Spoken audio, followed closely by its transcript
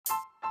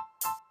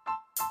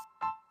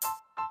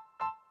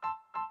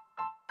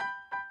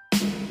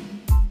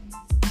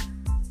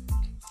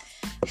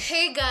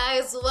Hey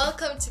guys,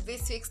 welcome to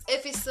this week's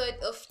episode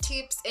of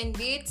Tips and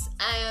Beats.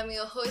 I am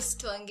your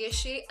host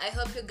Twangeshi. I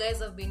hope you guys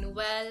have been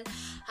well.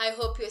 I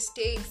hope you're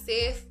staying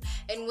safe,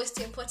 and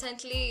most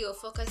importantly, you're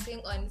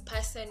focusing on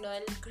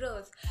personal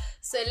growth.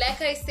 So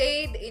like I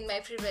said in my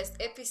previous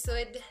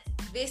episode,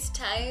 this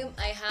time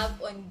I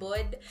have on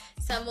board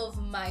some of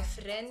my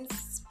friends,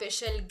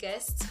 special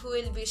guests who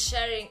will be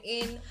sharing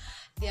in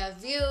their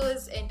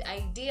views and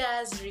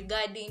ideas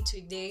regarding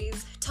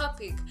today's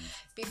topic.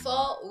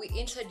 Before we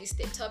introduce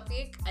the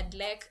topic, I'd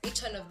like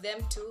each one of them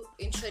to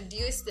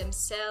introduce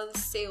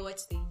themselves, say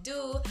what they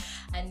do,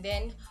 and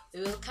then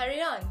we will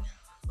carry on.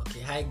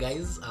 Okay, hi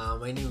guys,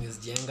 my name is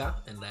Jenga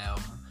and I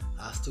am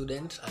a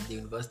student at the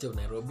University of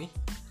Nairobi,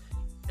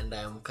 and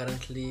I am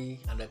currently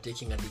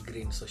undertaking a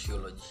degree in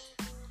sociology.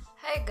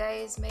 Hi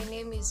guys, my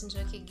name is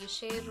Njoki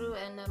Gisheru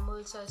and I'm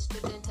also a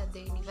student at the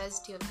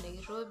University of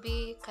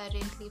Nairobi,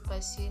 currently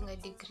pursuing a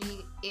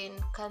degree in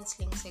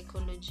counseling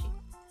psychology.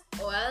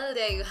 Well,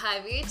 there you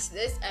have it.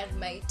 Those are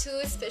my two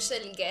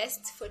special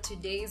guests for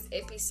today's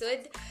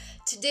episode.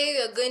 Today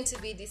we are going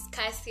to be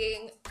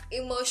discussing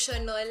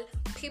emotional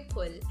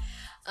people.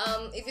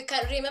 If you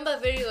can remember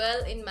very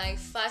well, in my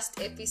first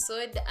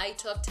episode, I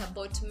talked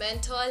about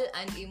mental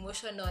and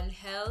emotional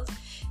health.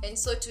 And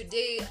so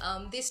today,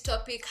 this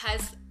topic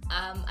has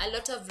a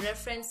lot of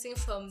referencing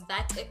from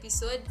that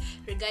episode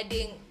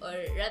regarding, or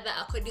rather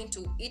according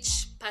to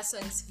each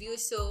person's view.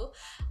 So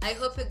I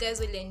hope you guys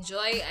will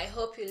enjoy. I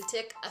hope you'll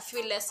take a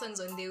few lessons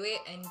on the way,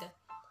 and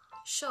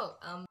sure.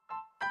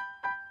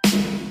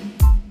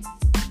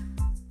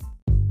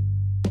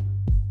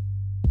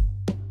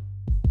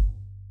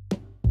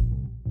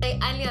 I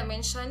earlier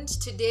mentioned,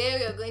 today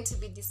we are going to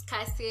be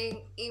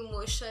discussing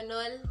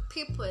emotional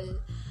people.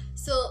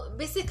 So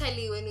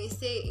basically, when we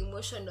say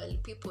emotional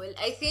people,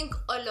 I think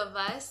all of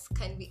us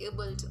can be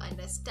able to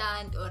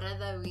understand, or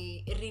rather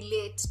we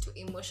relate to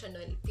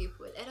emotional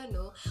people. I don't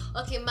know.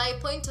 Okay, my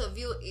point of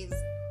view is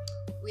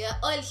we are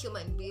all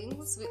human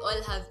beings. We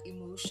all have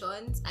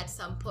emotions. At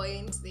some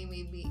point, they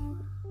may be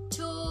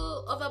too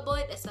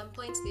overboard. At some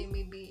point, they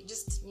may be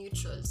just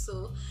neutral.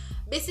 So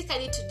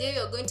basically, today we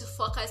are going to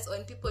focus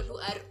on people who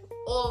are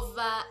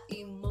over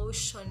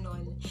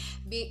emotional,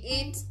 be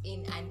it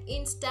in an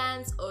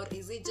instance, or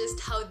is it just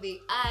how they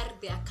are,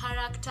 their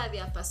character,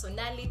 their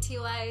personality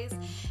wise,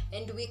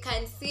 and we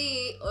can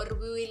see, or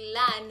we will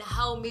learn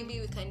how maybe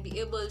we can be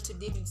able to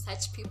deal with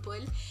such people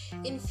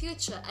in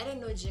future. I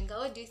don't know, Jenga,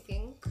 what do you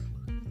think?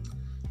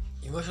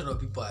 Emotional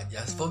people are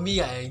just, for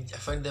me, I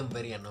find them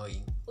very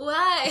annoying.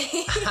 Why?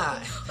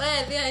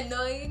 Why are they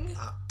annoying?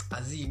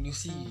 As in, you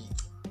see,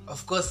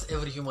 of course,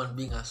 every human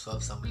being has to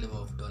have some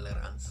level of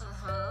tolerance.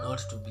 Not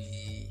to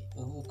be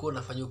uko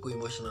nafanya uko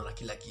emotional na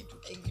kila kitu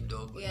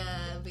kidogo.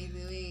 Yeah, by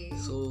the way.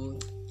 So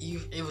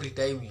if every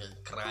time you're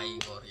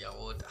crying or you're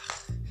what,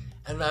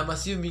 and I'm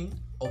assuming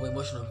of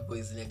emotional people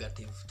is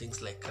negative,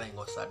 things like crying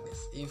or sadness.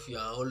 If you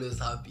are always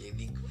happy, I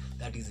think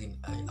that is in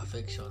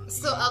affection.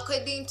 So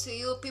according to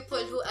you, people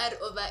who are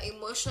over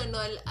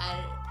emotional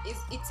are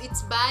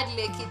it's bad,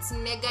 like it's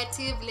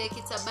negative, like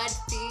it's a bad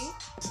thing?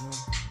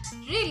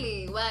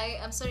 Really? Why?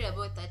 I'm sorry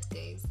about that,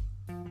 guys.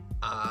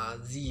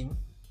 Zin,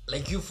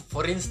 like you,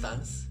 for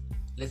instance,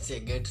 let's say I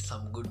get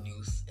some good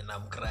news and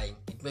I'm crying.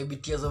 It may be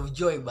tears of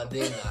joy, but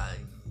then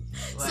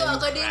so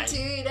according to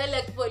you don't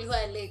like people who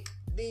are like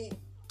they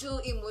too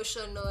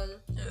emotional.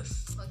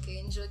 Yes.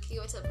 Okay, Njoki,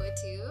 what about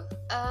you?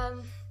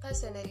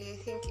 Personally, I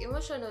think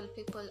emotional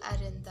people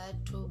aren't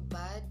that too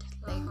bad.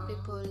 Like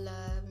people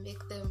make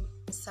them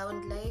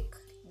sound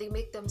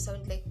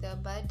like they're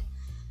bad,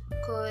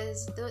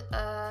 because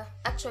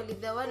actually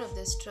they're one of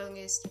the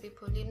strongest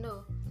people, you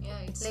know. Yeah,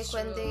 it's like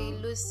true. When they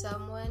lose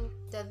someone,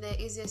 they're the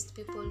easiest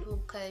people who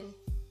can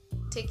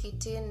take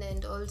it in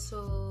and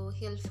also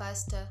heal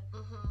faster.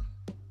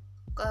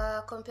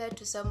 Compared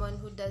to someone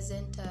who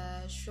doesn't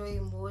show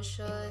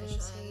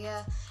emotions.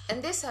 Yeah,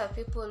 and these are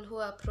people who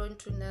are prone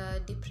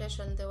to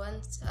depression, the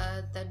ones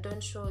that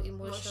don't show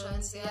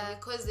emotions. Yeah,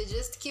 because they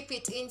just keep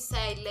it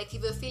inside. Like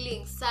if you're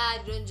feeling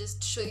sad, don't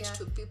just show it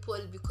to people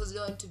because you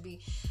want to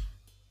be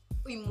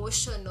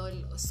emotional,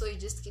 so you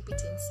just keep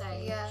it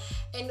inside. Yeah.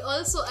 And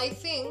also I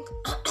think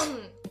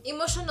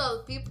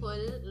emotional people,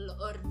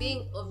 or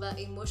being over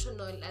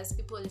emotional as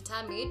people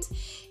term it,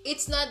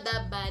 it's not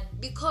that bad,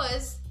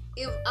 because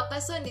if a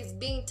person is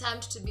being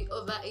termed to be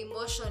over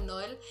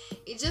emotional,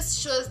 it just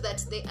shows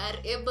that they are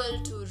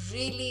able to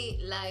really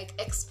like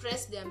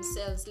express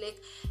themselves, like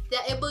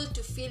they're able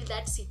to feel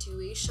that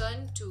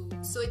situation to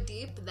so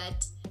deep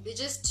that they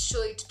just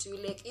show it to you.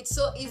 Like it's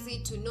so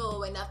easy to know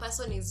when a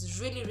person is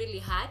really really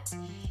hurt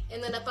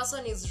and when a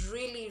person is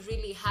really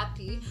really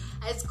happy,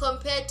 as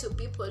compared to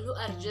people who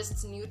are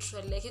just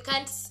neutral. Like you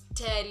can't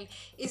tell,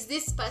 is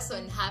this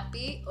person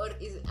happy or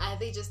are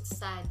they just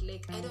sad?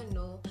 Like I don't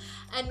know.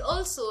 And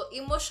also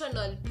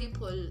emotional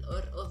people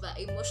or over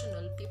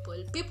emotional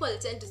people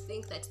tend to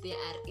think that they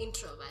are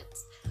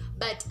introverts,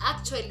 but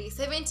actually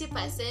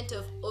 70%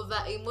 of over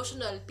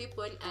emotional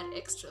people are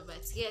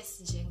extroverts. Yes,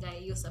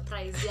 Jenga, you're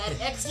surprised. They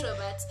are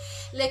extroverts.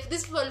 Like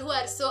these people who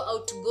are so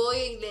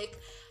outgoing, like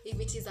if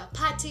it is a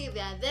party,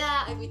 they are there.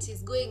 If it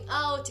is going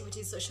out, if it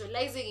is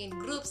socializing in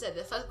groups, they're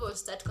the first people to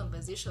start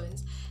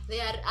conversations. They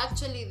are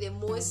actually the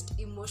most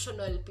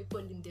emotional people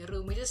in the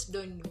room. We just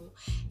don't know.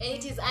 And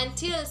it is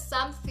until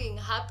something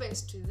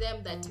happens to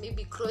them that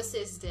maybe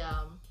crosses their,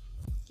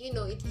 you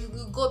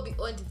go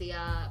beyond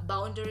their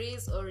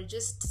boundaries or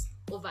just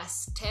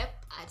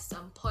overstep at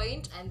some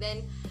point, and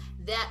then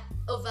their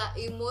over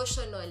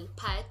emotional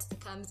part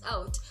comes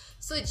out.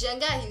 So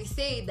Jenga, you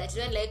say that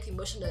you don't like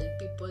emotional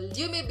people. Do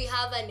you maybe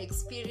have an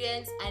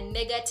experience, a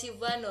negative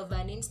one, of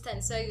an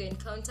instance where you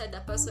encountered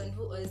a person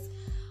who was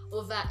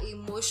over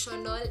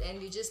emotional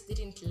and you just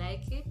didn't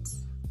like it?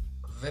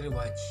 Very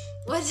much.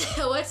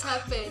 What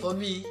happened? For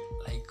me,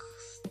 like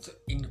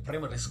in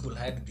primary school,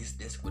 I had this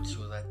desk, but she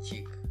was a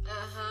chick.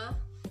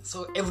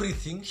 So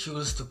everything she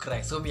used to cry.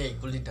 So me, I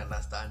couldn't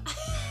understand.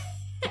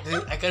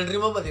 I can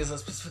remember there's a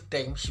specific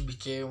time she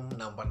became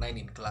number 9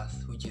 in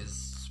class, which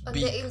is On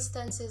big. the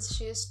instances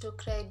she used to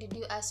cry, did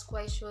you ask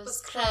why she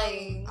was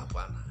crying?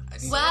 Apana. I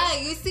didn't Why?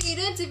 You see, you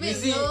don't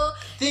even know.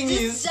 Thing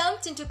Just is,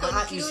 jumped into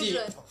conclusion.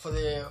 you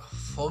see,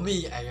 for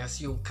me, I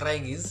assume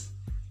crying is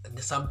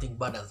something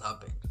bad has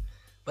happened.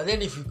 But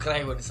then if you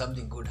cry when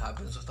something good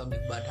happens or something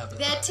bad happens,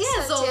 There are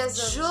tears of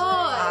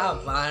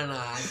joy.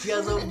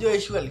 Tears of joy,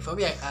 surely. For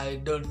me, I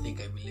don't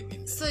think I believe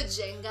in that. So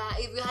Jenga,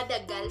 if you had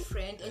a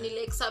girlfriend and you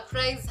like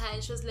surprise her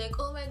and she was like,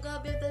 oh my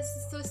god, babe, this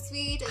is so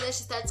sweet, and then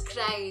she starts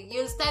crying,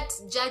 you'll start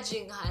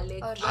judging her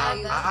like, Or why are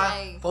you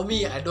crying? For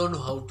me, I don't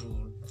know how to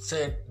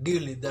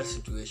deal with that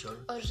situation.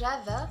 Or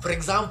rather, For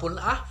example,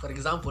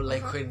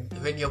 like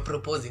when you're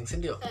proposing,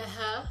 Cindy,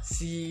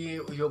 see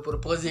you're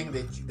proposing,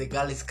 the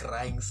girl is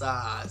crying,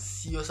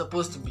 see you're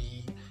supposed to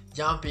be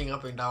jumping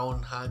up and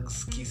down,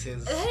 hugs,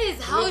 kisses. That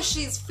is how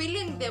she's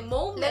feeling the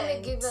moment. let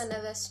me give you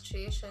another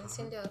situation.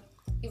 Cindy,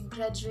 you've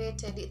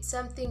graduated. It's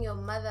something your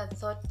mother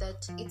thought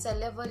that it's a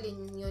level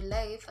in your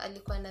life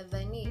alikuwa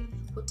nadhani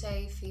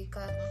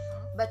hutaifika,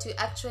 but you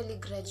actually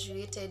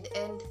graduated,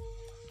 and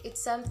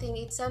it's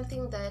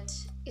something that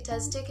it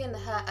has taken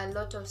her a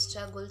lot of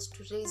struggles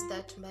to raise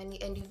that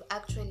money, and you've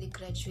actually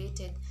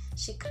graduated.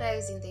 She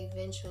cries in the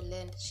eventual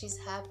end. She's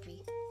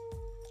happy.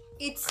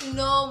 It's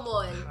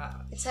normal.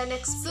 It's an So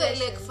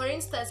expression. like for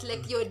instance,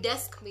 like your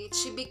desk mate,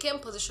 she became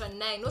position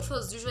 9. What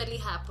was usually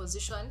her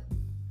position?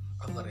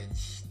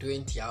 Average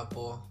 20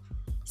 hapo.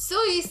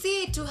 So you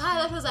see, to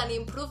her that was an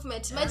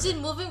improvement. Imagine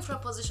moving from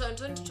position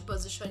 20 to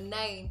position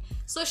 9.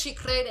 So she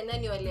cried, and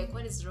then you were like,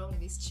 what is wrong with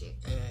this chick?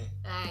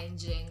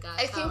 Jenga,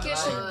 I think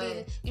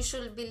come you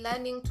should be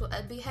learning to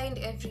behind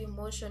every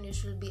emotion you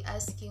should be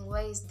asking,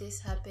 why is this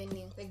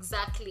happening?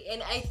 Exactly.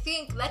 And I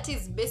think that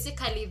is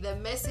basically the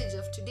message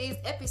of today's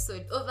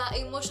episode. Over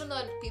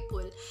emotional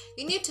people,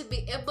 you need to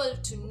be able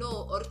to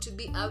know or to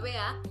be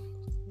aware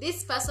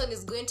this person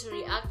is going to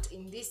react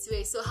in this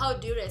way. So how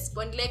do you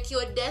respond? Like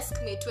your desk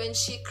mate, when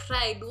she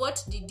cried,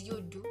 what did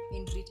you do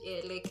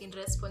in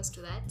response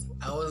to that?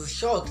 I was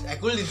shocked. I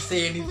couldn't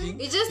say anything.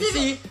 You just You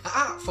didn't- see,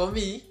 for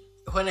me,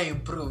 when I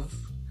improve,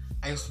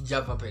 I used to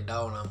jump up and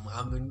down.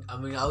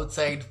 I'm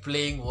outside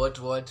playing what.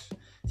 So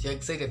you're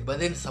excited, but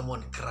then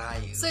someone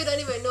cries. So you don't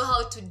even know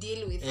how to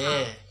deal with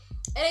her.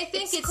 And I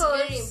think it's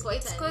very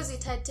important. It's because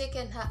it had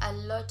taken her a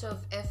lot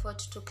of effort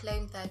to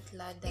climb that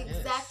ladder.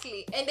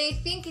 Exactly. And I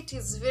think it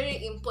is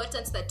very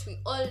important that we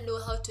all know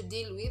how to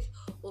deal with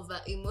over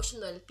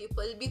emotional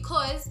people,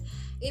 because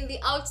in the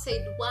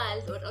outside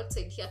world or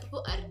outside here,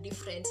 people are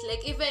different.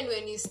 Like even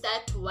when you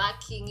start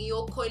working,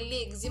 your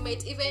colleagues, you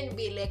might even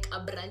be like a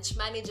branch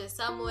manager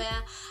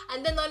somewhere,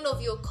 and then one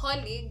of your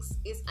colleagues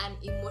is an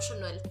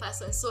emotional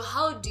person. So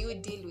how do you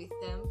deal with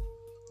them?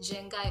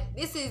 Jenga,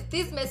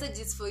 this message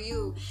is for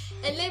you.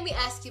 And let me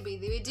ask you, by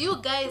the way, do you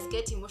guys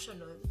get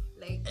emotional?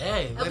 Like,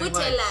 very Abu, much.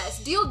 tell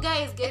us, do you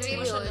guys get Really,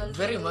 emotional?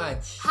 Very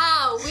much.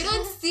 How? We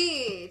don't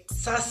see it.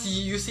 Sassy,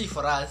 you see,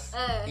 for us,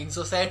 in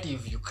society,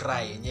 if you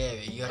cry,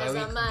 you're As a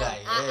a weak man.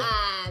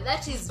 guy.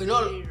 That is You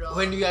know, very wrong.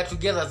 when we are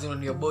together as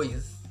when you're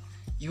boys,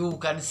 you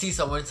can see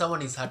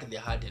someone is hurt, they're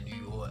hurt, and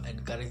you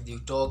encourage, you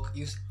talk.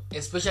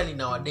 Especially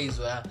nowadays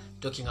where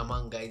talking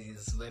among guys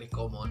is very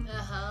common.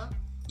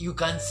 You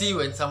can see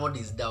when someone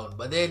is down,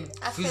 but then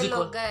A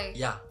physical fellow guy.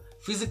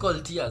 physical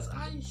tears.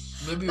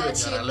 Maybe But when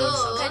you you're alone. know-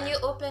 somewhere. Can you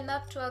open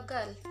up to a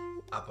girl?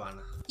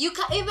 Apana. You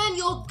can even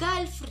your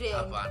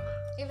girlfriend. Apana.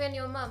 Even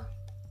your mom?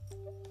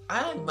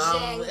 Mom.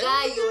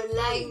 Jenga, you're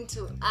lying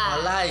to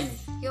us. Lie.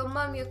 Your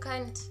mom, you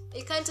can't.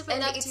 You can't open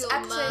And up to it's your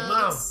actually- mom.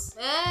 Mom.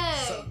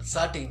 Hey.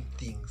 Certain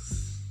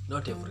things,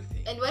 not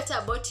everything. And what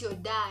about your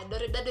dad? Or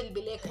your dad will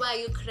be like, why are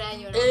you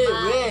crying? You're Hey, a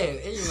man.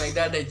 hey, my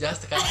dad, I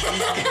just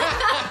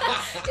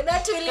can't. You're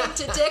not willing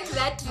to take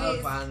that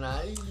risk.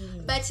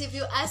 Apana. But if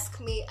you ask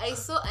me, I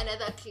saw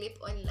another clip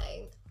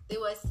online. They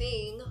were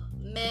saying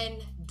men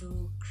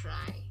do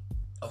cry.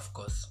 Of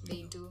course.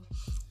 They do.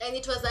 And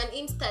it was an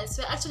instance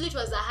where actually it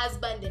was a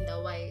husband and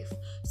a wife.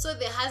 So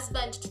the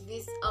husband to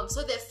this,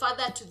 so the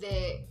father to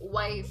the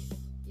wife,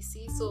 you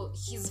see. So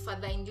his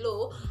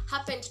father-in-law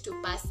happened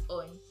to pass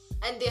on,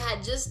 and they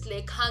had just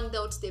like hung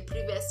out the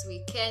previous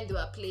weekend. They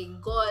were playing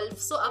golf,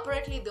 so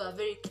apparently they were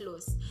very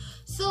close.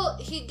 So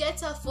he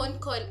gets a phone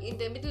call in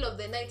the middle of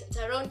the night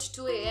at around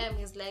 2 a.m.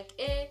 He's like,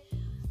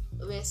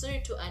 we're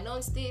sorry to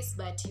announce this,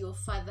 but your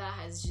father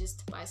has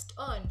just passed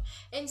on.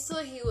 And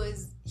so he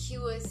was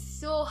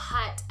so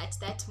hurt at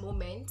that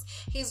moment.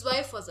 His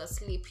wife was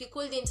asleep. He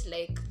couldn't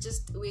like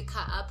just wake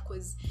her up,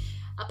 because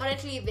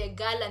apparently the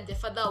girl and the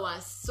father were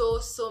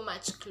so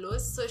much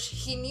close. So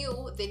he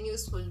knew the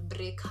news would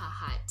break her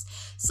heart.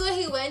 So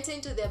he went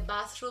into the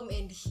bathroom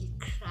and he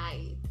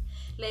cried.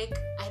 Like,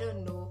 I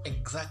don't know.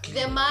 Exactly.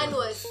 The man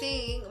was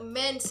saying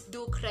men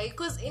do cry,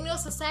 because in your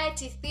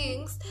society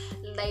things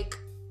like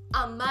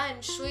a man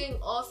showing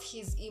off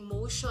his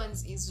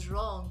emotions is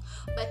wrong.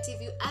 But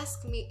if you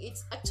ask me,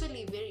 it's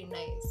actually very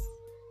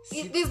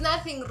nice. There's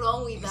nothing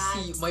wrong with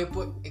that. See, my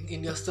point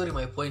in your story,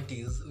 my point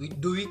is,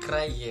 do we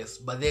cry? Yes,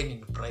 but then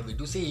in private.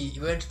 You say he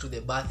went to the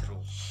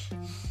bathroom.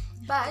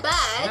 But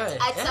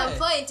at some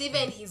point,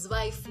 even his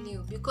wife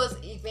knew, because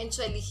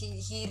eventually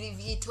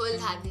he told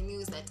her the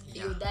news that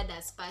your dad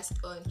has passed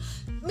on.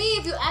 Me,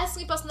 if you ask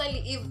me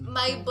personally, if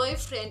my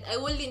boyfriend, I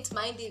wouldn't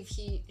mind if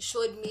he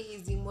showed me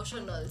his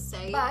emotional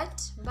side.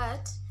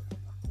 But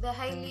the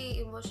highly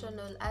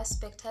emotional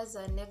aspect has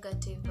a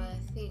negative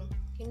thing.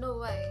 You know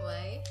why?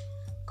 Why?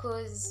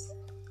 Because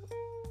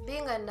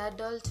being an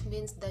adult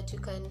means that you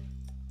can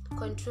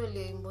control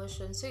your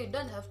emotions, so you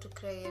don't have to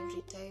cry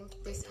every time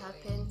this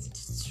happens.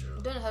 It's true.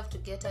 You don't have to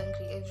get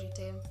angry every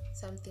time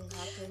something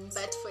happens.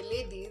 But for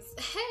ladies,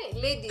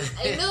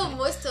 I know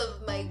most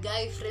of my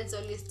guy friends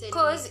always tell me,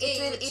 because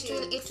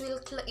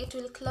it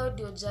will cloud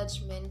your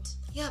judgment.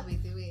 Yeah, by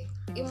the way,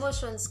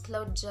 emotions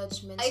cloud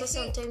judgment. So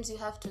sometimes you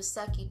have to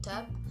suck it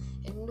up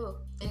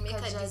and make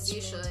a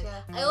decision.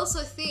 Yeah. I also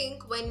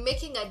think when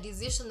making a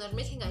decision or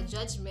making a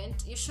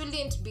judgment, you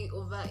shouldn't make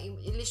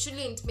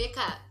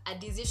a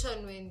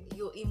decision when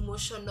you're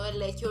emotional,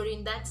 like you're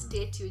in that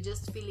state, you're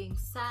just feeling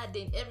sad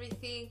and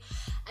everything.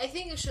 I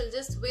think you should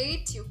just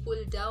wait, you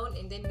cool down,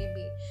 and then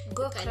maybe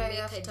go you can cry make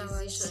afterwards.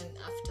 a decision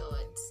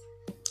afterwards.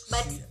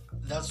 But see,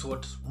 that's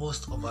what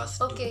most of us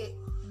okay,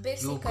 do.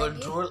 basically You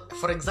control,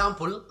 for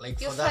example, like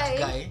for that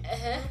guy,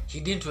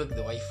 he didn't wake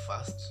the wife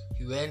first.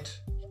 He went,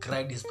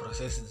 cried his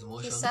process, his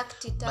emotions, he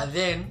sucked it up. but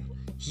then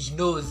he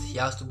knows he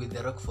has to be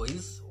the rock for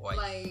his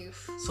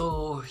wife.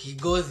 So he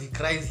goes, he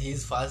cries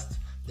his first,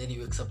 then he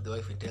wakes up the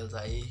wife and tells her,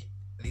 hey,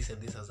 this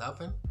and this has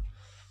happened.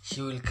 She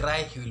will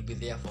cry, he will be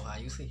there for her,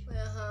 you see.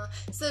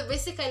 So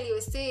basically you're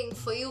saying,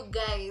 for you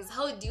guys,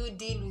 how do you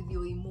deal with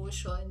your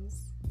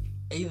emotions?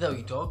 Either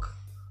we talk,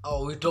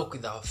 or we talk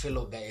with our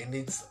fellow guy, and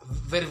it's a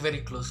very, very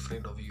close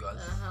friend of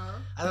yours.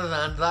 Other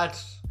than that,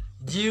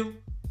 gym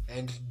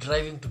and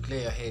driving to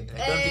clear your head. I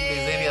don't think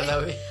there's any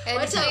other way.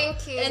 And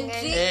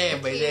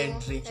drinking. By then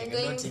drinking. And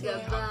going to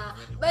the bar.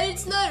 But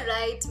it's not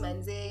right,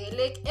 manze.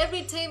 Like,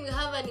 every time you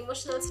have an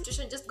emotional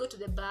situation, just go to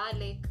the bar.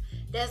 Like,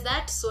 does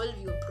that solve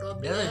your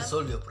problem? Doesn't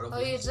solve your problem.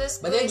 Or you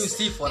just but then you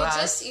see, for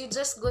us, you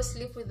just go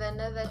sleep with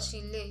another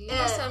chile. You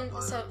know,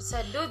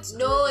 some dudes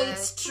no, do that.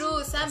 it's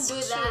true. Some do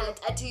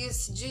that. At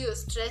least you're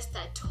stressed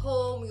at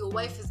home, your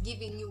wife is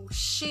giving you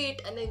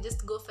shit, and then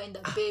just go find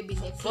a babe in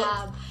a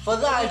club. For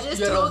that, just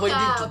you're woke avoiding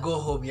up. to go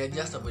home. You're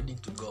just avoiding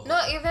to go home. No,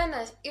 even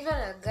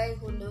a guy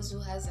who knows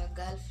who has a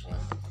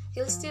girlfriend,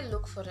 he'll still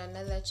look for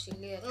another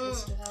chile at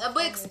least to have.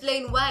 But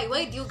explain why.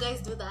 Why do you guys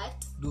do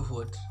that? Do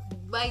what?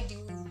 Why do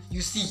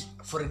you see,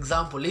 for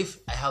example, if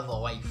I have a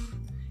wife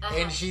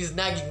and she's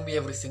nagging me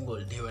every single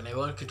day when I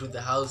walk into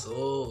the house,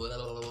 you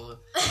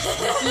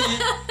see,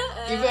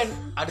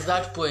 even at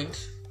that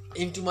point,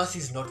 intimacy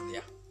is not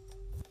there.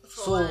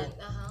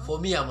 For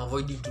me, I'm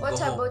avoiding to go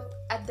home. What about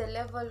at the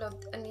level of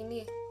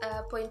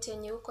point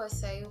yenye uko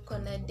sahi, uko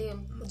na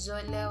dem,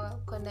 ujolewa,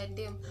 uko na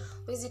dem,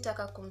 huwezi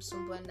taka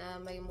kumsumbua na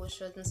my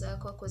emotions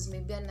zako because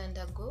maybe an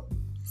undergo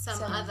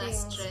some other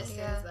things, stresses.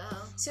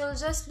 So you'll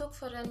just look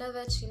for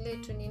another chile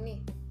to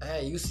nini.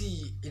 You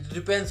see, it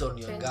depends on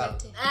your girl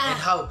 20. and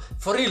how,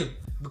 for real,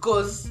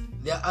 because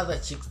there are other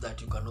chicks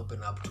that you can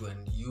open up to,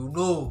 and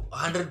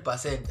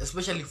 100%,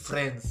 especially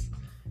friends,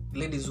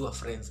 ladies who are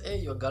friends. Hey,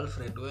 your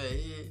girlfriend,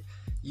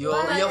 you're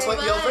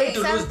afraid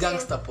to lose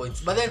gangster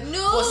points, but then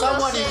for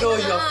someone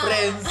your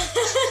friends,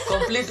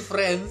 complete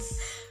friends,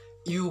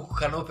 you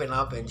can open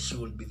up and she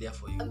will be there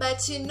for you.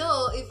 But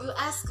if you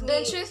ask me,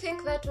 don't you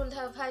think that will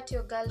have hurt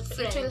your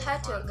girlfriend? It will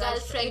hurt your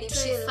girlfriend if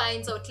she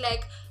finds out,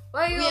 like, we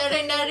are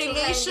in a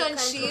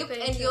relationship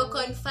and you're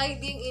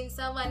confiding in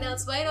someone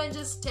else. Why don't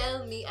just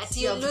tell me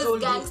you lose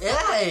gangster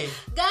points?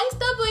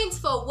 Gangster points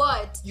for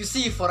what? You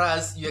see, for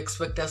us, you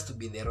expect us to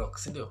be the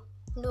rocks, No.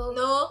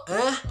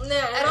 A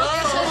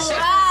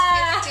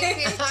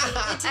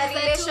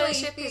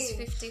relationship is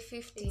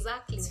 50-50.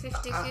 Exactly. It's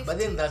 50-50. But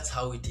then that's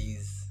how it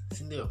is.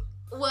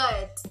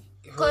 What?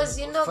 Because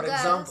for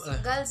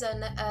girls are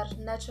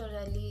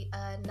naturally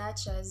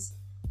nurtures.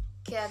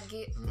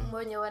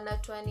 Mwenye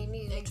wanatoa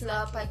nini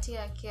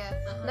tunawapatia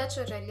care.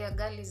 Naturally a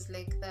girl is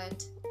like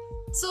that.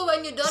 So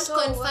when you don't So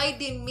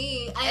confide in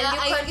me,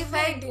 and you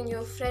confide in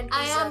your friend.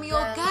 I who's am a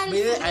your girl.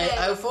 girlfriend.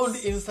 I found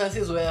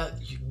instances where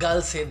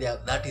girls say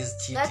that is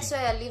cheating. That's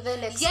why I live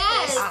in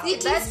Yes,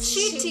 it that's is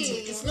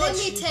cheating. It's Let not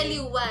me cheating. tell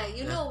you why.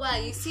 You know why?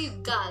 You see,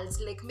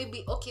 girls, like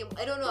maybe, okay,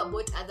 I don't know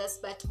about others,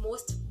 but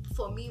most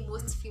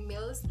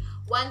females,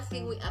 one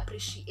thing we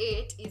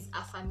appreciate is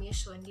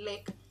affirmation.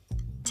 Like,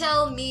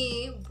 tell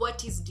me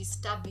what is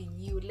disturbing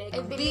you. Like,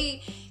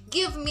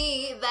 give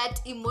me that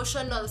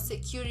emotional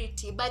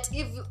security. But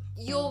if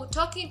you're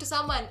talking to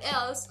someone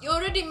else, you're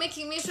already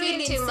making me feel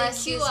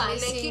intimacy insecure. is Like, you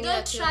missing don't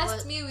at your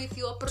trust me with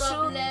your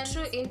problems.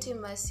 True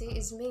intimacy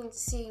is mean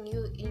seeing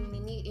you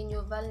in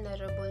your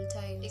vulnerable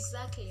times.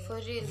 Exactly. For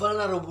real.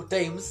 Vulnerable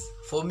times,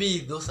 for me,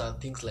 those are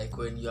things like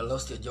when you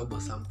lost your job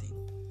or something.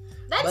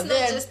 That's But not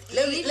then just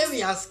let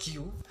me ask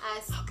you,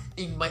 ask.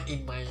 in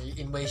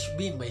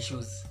my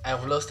shoes,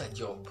 I've lost a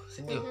job,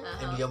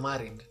 and you're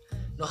married.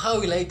 Now how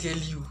will I tell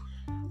you?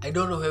 I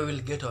don't know where we'll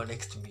get our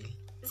next meal.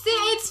 See,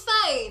 it's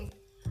fine.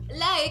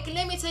 Like,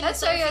 let me tell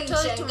That's you why something, you're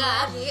told to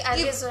Jenga. marry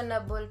a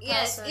reasonable person.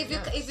 Yes,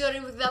 if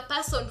you're with a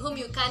person whom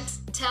you can't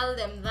tell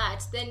them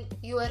that, then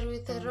you are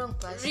with the wrong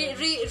person.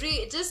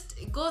 just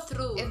go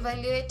through.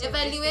 Evaluate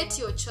everything.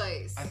 your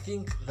choice. I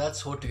think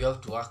that's what we have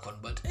to work on.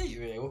 But hey,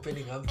 we're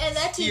opening up. And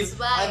that still. is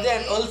why- And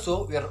then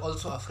also, we are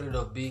also afraid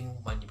of being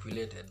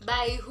manipulated.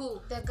 By who?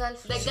 The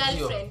girlfriend. The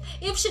girlfriend.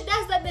 If she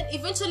does that, then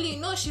eventually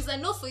you know she's a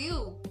no for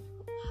you.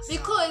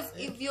 Because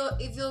if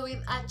you're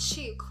with a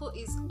chick who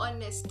is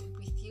honest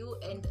with you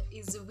and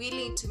is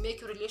willing to make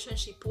your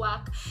relationship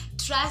work,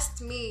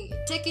 trust me,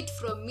 take it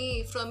from me,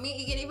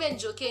 you can even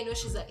joke, you know,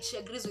 she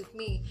agrees with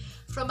me.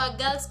 From a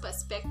girl's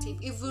perspective,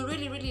 if we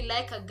really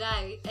like a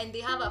guy and they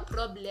have a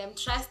problem,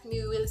 trust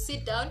me, we'll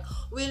sit down,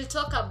 we'll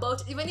talk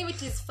about, even if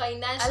it is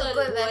financial, I'll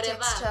go that whatever.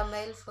 extra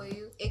mile for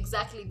you.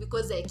 Exactly,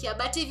 because I care.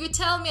 But if you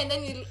tell me and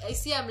then I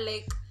see I'm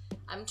like,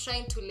 I'm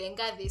trying to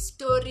lenga the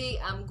story,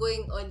 I'm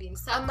going all in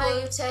circles. Ama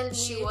you tell me,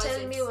 She you tell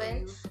wasn't me for when.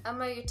 you.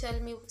 Ama you tell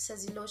me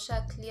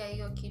sazilosha clear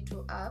hiyo kitu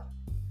up.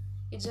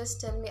 You just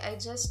tell me, I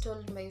just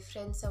told my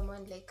friend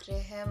someone like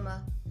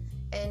Rehema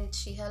and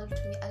she helped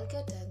me. I'll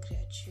get angry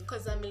at you.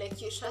 Because I'm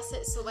like, you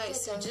trusted, so why?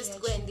 So Get just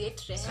angry go at and date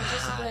Rehema.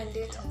 Just go and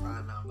date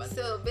her. But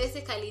So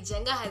basically,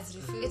 Jenga has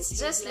refused. It's He's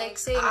just like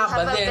saying but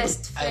have a then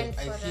best friend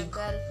I for a think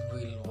girl.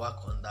 we'll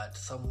work on that.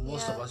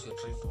 Most of us are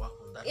trying to work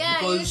on that. yeah,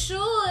 because you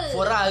should.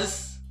 for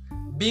us,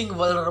 being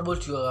vulnerable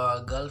to your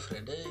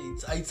girlfriend,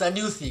 it's a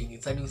new thing.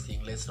 It's a new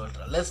thing. Let's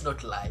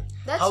not lie.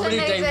 That's when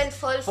I even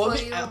fall for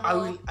me, you I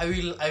more.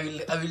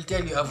 will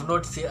tell you.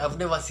 I've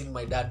never seen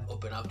my dad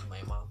open up to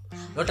my mom.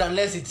 Not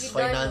unless it's You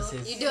don't know.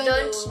 finances. You You don't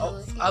don't know.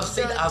 know. I've You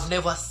said don't. I've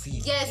never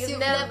seen. Yes, You've you've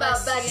never never,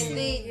 but seen.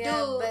 they Yeah,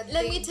 do. but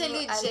Let they me tell do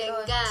you, a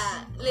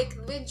Jenga, like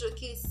when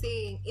Joki is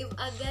saying, if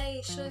a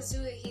guy shows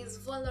you his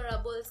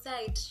vulnerable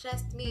side,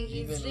 trust me,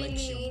 he's Even likes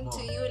really you into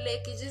more. you.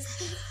 Like, you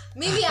just,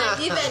 maybe I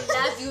even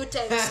love you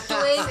times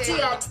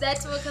 20 at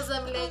that moment, because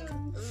I'm like,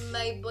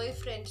 my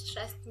boyfriend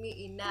trusts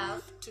me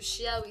enough to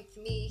share with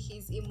me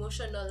his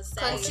emotional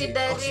side. Considering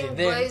Okay,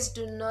 then boys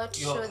do not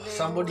show their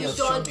somebody has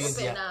Don't shown you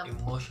open their up.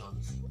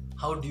 emotions.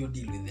 How do you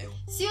deal with them?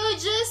 So you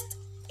just,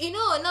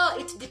 now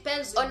it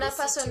depends on the a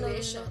personal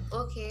situation.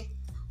 okay.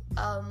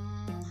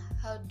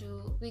 How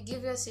do we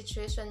give you a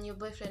situation your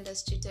boyfriend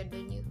has cheated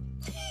on you?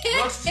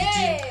 Not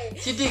cheating.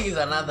 Cheating is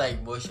another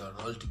emotion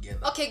altogether.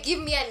 Okay,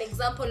 give me an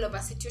example of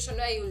a situation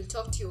where you will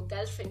talk to your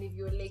girlfriend if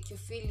you're like, you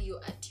feel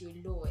you're at your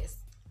lowest.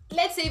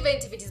 Let's say even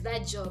if it is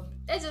that job.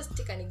 Let's just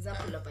take an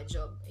example of a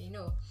job,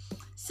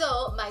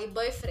 So my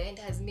boyfriend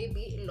has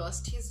maybe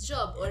lost his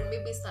job, or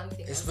maybe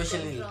something has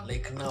Especially gone wrong.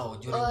 like now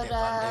during Or, the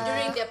pandemic.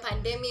 During the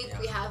pandemic,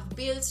 we have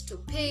bills to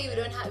pay.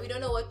 We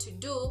don't know what to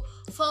do.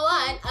 For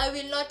one, I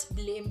will not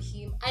blame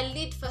him. I'll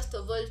need first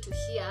of all to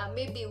hear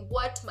maybe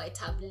what might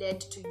have led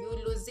to you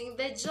losing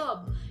the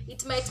job.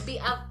 It might be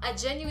a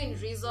genuine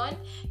reason.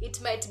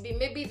 It might be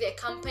maybe the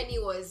company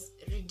was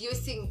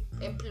reducing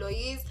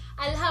employees.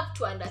 I'll have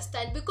to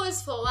understand,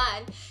 because for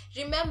one,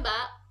 remember,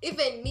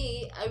 even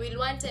me, I will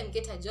one time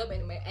get a job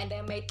and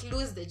I might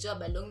lose the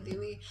job along the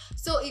way.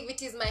 So if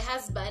it is my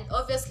husband,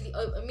 obviously,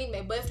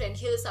 my boyfriend,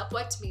 he'll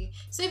support me.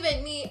 So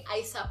even me,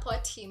 I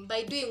support him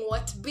by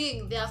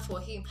being there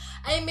for him.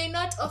 I may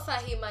not offer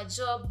him a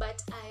job,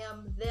 but I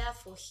am there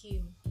for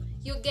him.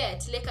 You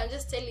get, like, I'm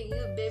just telling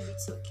you, babe,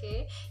 it's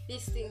okay.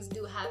 These things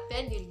do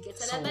happen. You'll get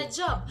another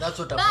job. That's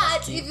what I'm But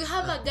asking. if you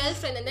have a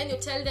girlfriend and then you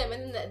tell them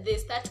and then they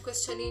start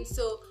questioning,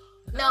 so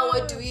now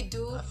what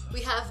do?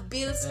 We have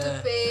bills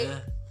to pay.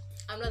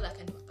 I'm not that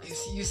kind of a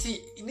person. You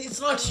see,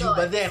 it's not you, not.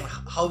 but then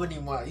how many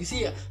more? You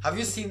see, have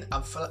you seen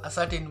a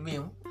certain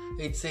meme?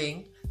 It's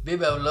saying,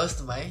 "Baby, I've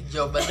lost my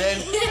job," but then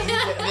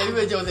the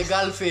image of the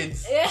girl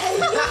fades.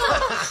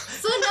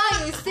 So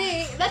now you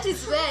see, that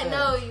is where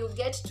now you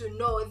get to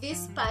know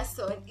this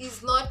person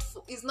is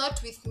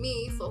not with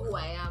me for who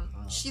I am.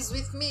 She's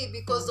with me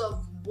because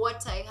of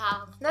what I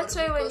have. That's or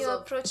why when because you're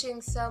of-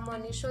 approaching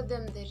someone, you show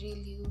them the real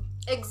you.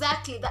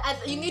 Exactly.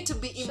 You need to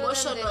be Show them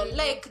emotional. the limit.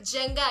 Like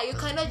Jenga, you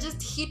cannot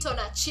just hit on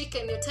a chick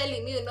and you're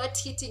telling me you're not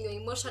hitting your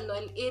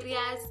emotional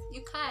areas.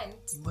 You can't.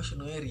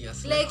 Emotional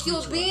areas. Like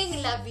you're which being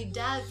ones?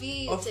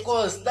 lovey-dovey. Of taking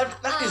course, me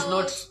that is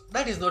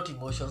out. not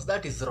emotions.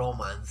 That is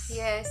romance.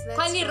 Yes, that's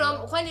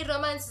Kwani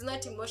romance is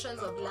not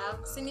emotions of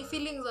love. Sini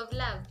feelings of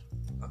love.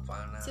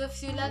 Hapana. So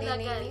if you love a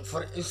girl,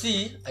 For you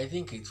see, I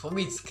think it's for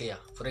me. It's care.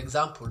 For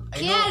example,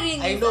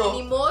 caring I is know,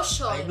 an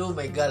emotion. I know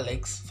my girl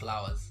likes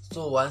flowers.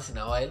 So once in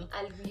a while,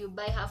 You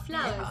buy her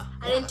flowers, Yeah,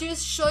 and then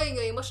she's showing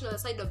your emotional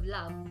side of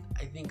love.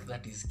 I think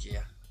that is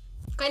care.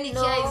 Kwani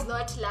No. care is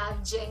not love,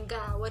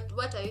 Jenga.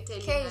 What are you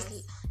telling care us?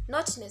 is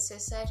not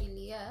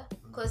necessarily, yeah,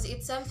 because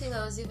it's something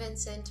I was even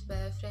sent by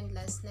a friend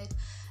last night.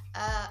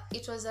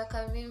 It was a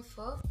coming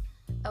for.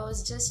 I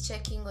was just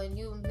checking on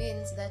you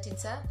means that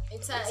it's a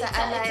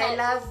I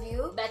love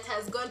you That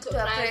has gone to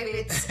to a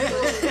private private school.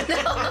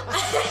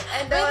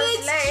 and But I was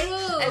it's like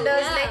true, and I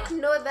was yeah. like,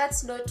 no,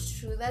 that's not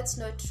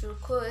true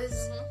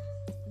because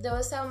there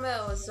was somewhere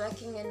I was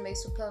working and my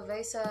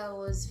supervisor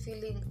was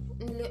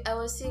I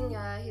was seeing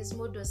his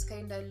mood was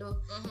kind of low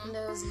and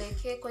I was like,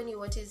 hey Kwani,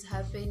 what is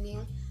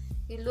happening?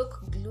 You look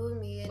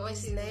gloomy. And What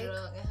he's is like,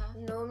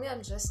 wrong? no, me,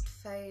 I'm just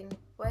fine.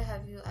 Why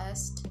have you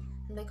asked?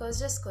 I'm like, I was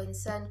just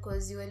concerned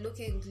because you were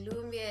looking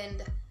gloomy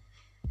and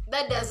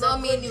That does As not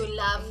a mean good- you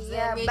love them.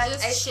 yeah, You're but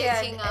just I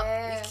shaking cared,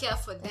 up. You care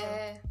for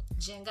them.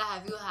 Jenga,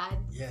 have you heard?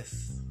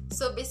 Yes.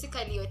 So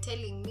basically, you're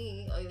telling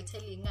me or you're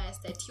telling us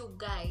that you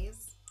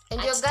guys and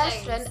at your times,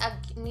 girlfriend,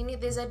 Nini,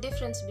 there's a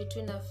difference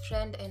between a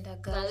friend and a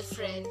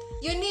girlfriend,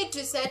 you need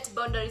to set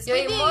boundaries. Your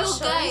Maybe emotions,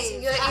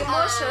 you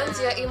guys,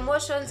 your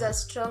emotions are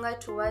stronger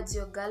towards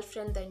your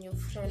girlfriend than your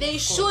friend. They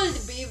of should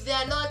course. be. If they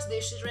are not,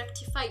 they should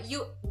rectify.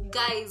 You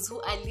guys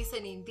who are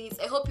listening this,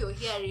 I hope you're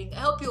hearing. I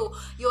hope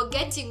you're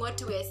getting what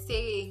we're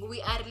saying.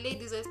 We are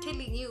ladies. I was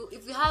telling you,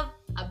 if you have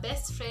a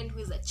best friend who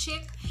is a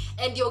chick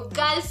and your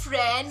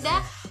girlfriend,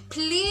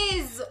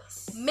 please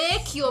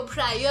make your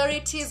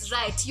priorities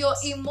right. Your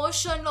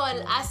emotional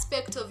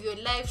aspect of your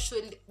life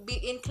should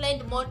be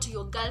inclined more to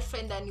your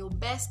girlfriend than your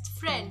best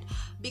friend,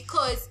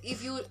 because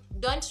if you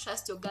don't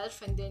trust your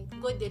girlfriend, then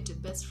go date your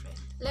best friend.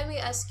 Let me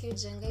ask you,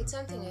 Jenga, it's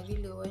something I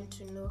really want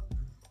to know.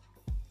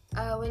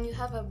 When you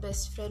have a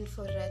best friend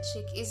for a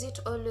chick, is it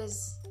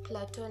always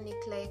platonic?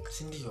 Like,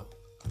 Sindio.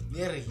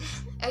 Very.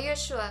 are you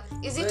sure?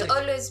 Is it Very.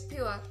 always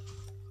pure?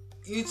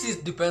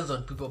 It depends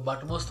on people,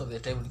 but most of the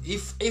time,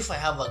 if I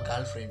have a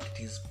girlfriend, it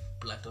is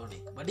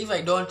platonic. But if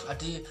I don't, at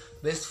the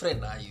best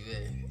friend,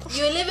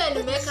 You live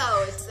and make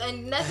out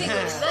and nothing.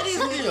 That is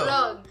Sindio.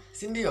 wrong.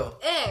 Sindio.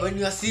 Eh. When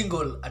you are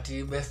single, at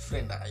the best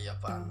friend,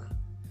 yapana.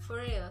 For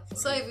real.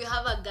 So if you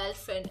have a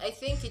girlfriend, I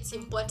think it's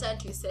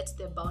important you set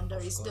the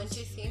boundaries, don't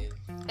you think?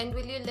 And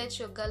will you let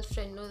your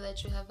girlfriend know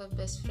that you have a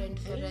best friend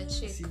for a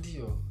chick?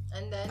 Sindio.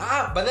 And then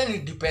But then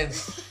it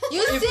depends.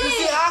 you If you see,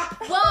 see,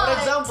 what? for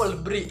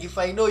example, Brie, if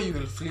I know you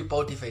will flip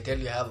out if I tell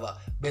you I have a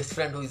best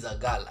friend who is a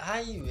girl,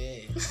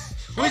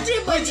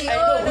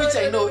 which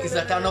I know is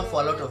a turn off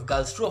for a lot of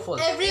girls. True or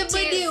false?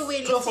 everybody It is.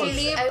 will True or false?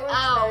 flip I won't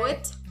out,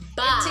 lie.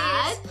 but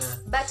It is,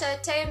 but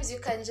at times you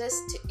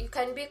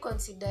can be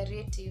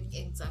considerative.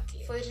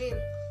 exactly. For real.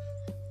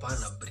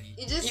 Pana, Brie.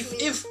 You just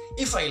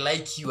If I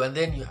like you and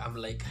then I'm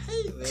like,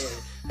 hey,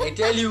 I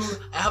tell you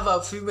I have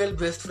a female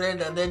best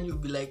friend and then you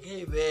be like,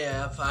 hey,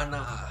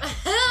 Pana.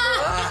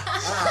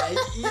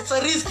 It's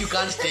a risk you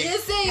can't take. You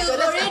say It's you've a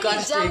risk you already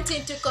can't jumped take.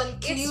 into It's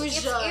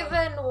conclusion.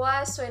 even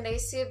worse when I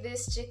see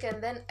this chick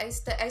and then I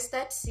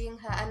start seeing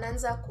her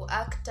ananza ku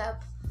act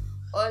up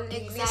or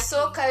be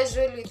so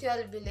casual with you.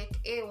 I'll be like,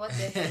 hey, what the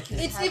heck is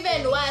It's happening?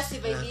 even worse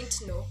if I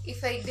didn't know.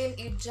 If I didn't,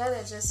 you'd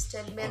rather just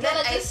tell me. And You'd then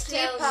rather I just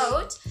flip tell me.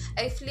 out.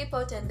 I flip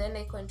out and then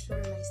I control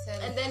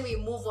myself. And then we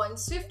move on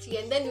swiftly,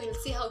 and then we'll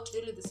see how to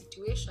deal with the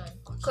situation.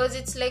 Because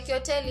it's like you're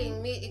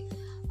telling me.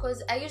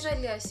 Because I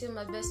usually assume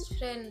a best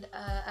friend,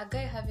 a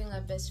guy having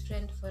a best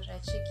friend for a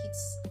chick,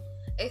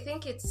 I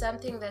think it's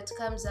something that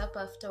comes up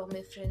after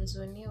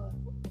umefriendzoniwa.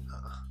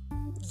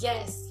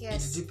 Yes.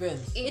 Yes. It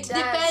depends. It does.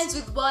 depends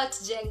with what,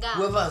 Jenga.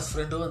 Whoever has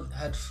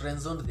had friend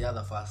zoned the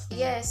other first.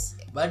 Yes.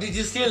 But it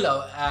is still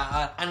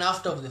an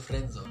after of the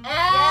friend zone.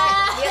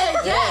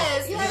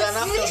 Yes. It is an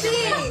after You of the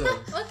friend think?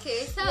 zone.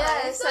 Okay, so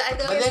Yeah, so I But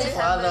guess then they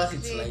for have others,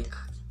 it's agreed. like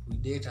we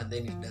date and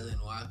then it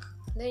doesn't work.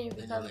 Then you Then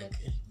you're become like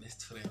like.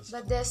 best friends.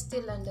 But there's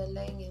still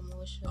underlying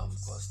emotions. Of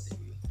course they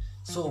will.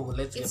 So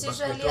let's It's get back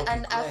to the usually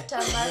an topic.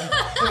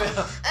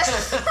 aftermath.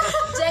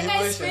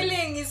 Jenga is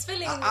Emotion. he's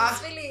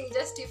feeling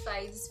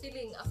justified, he's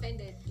feeling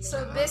offended.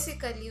 So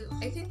basically,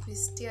 I think we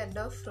steered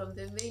off from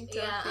the main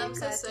topic. Yeah, I'm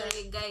so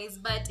sorry, guys,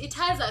 but it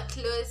has a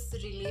close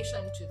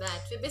relation to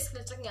that. We're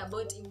basically talking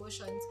about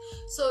emotions.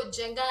 So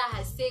Jenga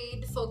has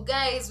said, for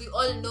guys, we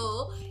all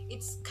know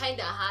it's kind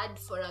of hard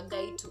for a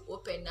guy to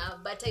open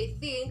up, but I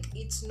think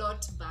it's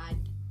not bad.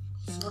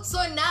 So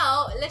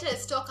now let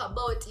us talk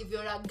about if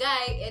you're a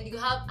guy and you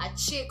have a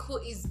chick who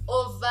is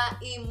over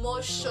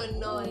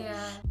emotional.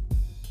 Yeah.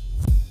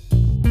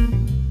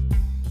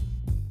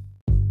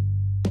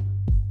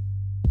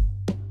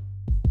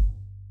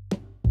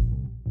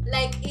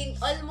 Like in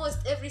all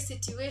almost every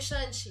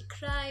situation she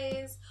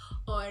cries,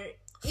 or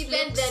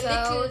even the Flips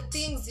little out.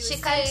 things you She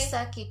say. can't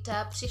suck it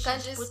up. She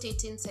can't just- put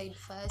it inside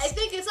first. I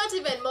think it's not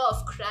even more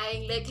of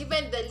crying. Like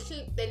even the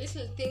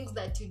little things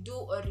that you do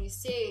or you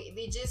say,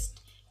 they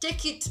just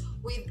take it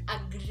with a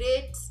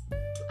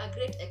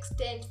great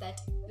extent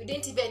that you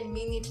didn't even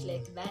mean it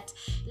like that.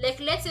 Like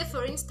let's say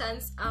for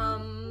instance,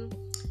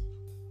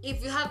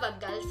 if you have a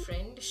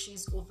girlfriend,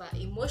 she's over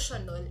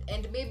emotional,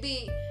 and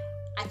maybe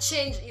a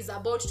change is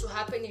about to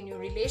happen in your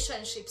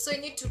relationship, so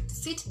you need to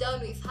sit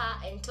down with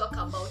her and talk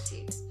about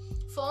it.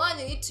 For one,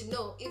 you need to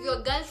know if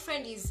your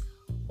girlfriend is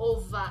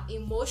over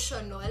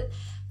emotional,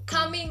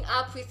 coming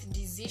up with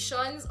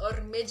decisions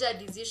or major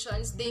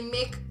decisions, they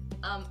make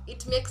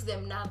it makes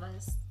them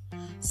nervous.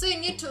 So you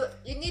need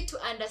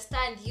to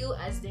understand, you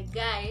as the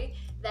guy,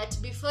 that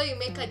before you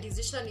make a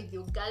decision with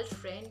your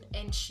girlfriend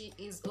and she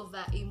is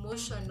over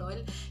emotional,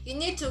 you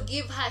need to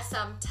give her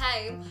some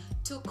time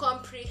to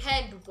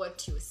comprehend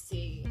what you're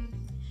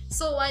saying.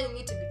 So one, you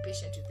need to be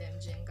patient with them,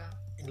 Jenga.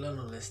 In all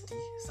honesty,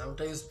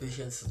 sometimes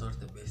patience is not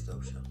the best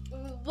option.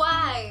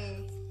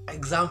 Why?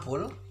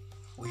 Example,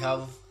 we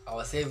have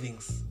our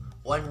savings,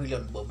 1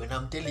 million bob, and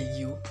I'm telling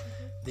you,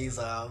 there's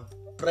a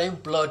prime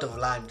plot of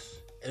land,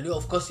 and you,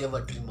 of course, you have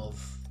a dream of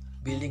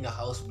building a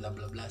house, blah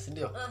blah blah,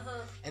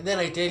 and then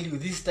I tell you,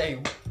 this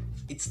time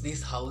it's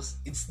this house,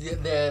 it's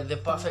the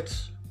perfect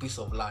piece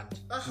of land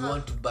you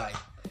want to buy,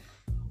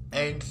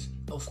 and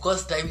of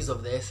course time is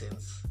of the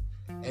essence,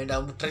 and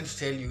I'm trying to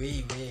tell you,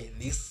 hey,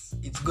 this,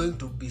 it's going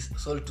to be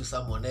sold to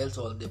someone else,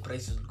 or the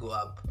price will go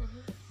up.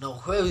 Now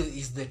where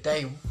is the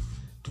time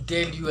to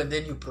tell you, and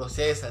then you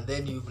process, and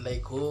then you be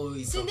like, oh,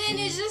 it's So okay. then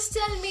you just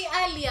tell me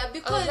earlier, Or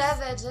because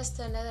rather, just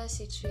another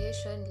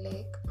situation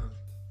like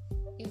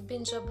you've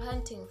been job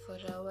hunting for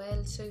a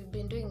while, so you've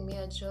been doing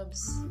mere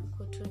jobs,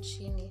 kutu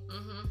chini.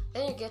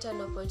 Then you get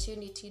an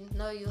opportunity.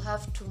 Now you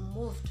have to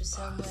move to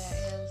somewhere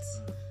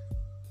else.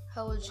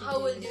 How would you? how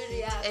deal will with you it?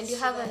 react? And you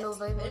to have an that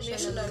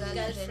over-emotional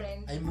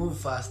girlfriend. I move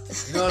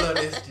fast, in all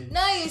honesty.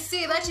 Now you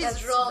see that is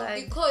That's wrong,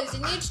 bad. because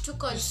you need to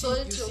consult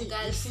you your see,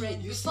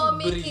 girlfriend you see, before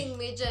Brie. making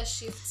major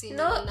shifts in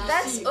No, your life.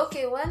 that's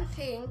okay. One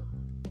thing,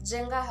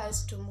 Jenga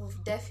has to move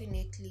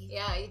definitely.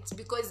 Yeah, it's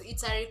because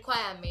it's a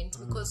requirement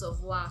because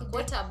of work.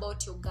 What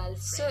about your girlfriend?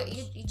 So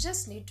you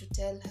just need to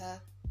tell her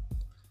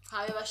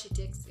however she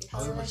takes it.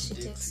 however she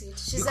takes it.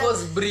 She's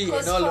Because Brie,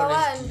 because in all for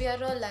honesty, one, we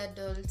are all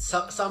adults.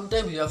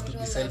 sometimes you have to be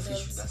We're all selfish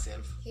adults. with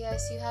yourself.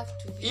 Yes, you have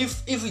to be.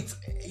 If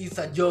it's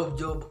a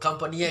job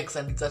company X,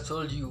 and it's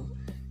told you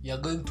are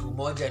going to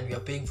Moja and we are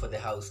paying for the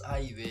house,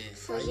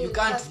 For you real,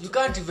 can't have you to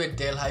can't even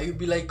tell her. You'll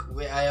be like,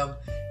 where I am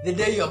the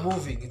day you're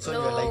moving, it's when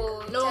you're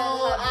like, No,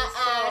 tell her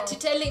before. to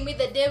telling me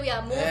the day we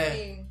are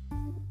moving.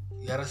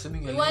 you're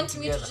assuming you're You living want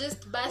me together. to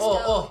just bust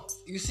Oh, out?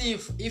 you see,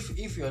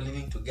 if you're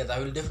living together, I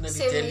will definitely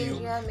Same tell you.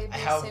 area, maybe I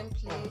have same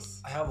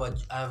place.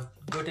 I've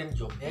gotten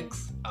job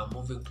X. I'm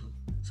moving to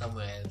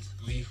somewhere else.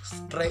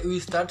 We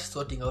start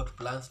sorting out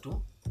plans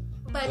too.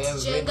 But Where-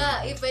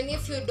 Jenga, where- even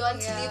if you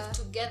don't Yeah. live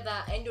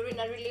together and you're in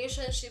a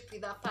relationship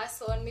with a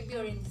person, maybe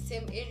you're in the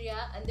same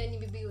area and then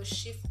maybe you're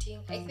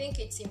shifting, I think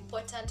it's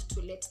important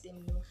to let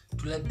them know.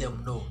 To let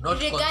them know, not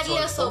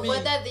Regardless consult. of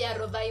whether they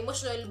are over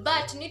emotional,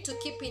 but you need to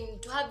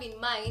have in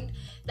mind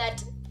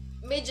that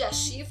major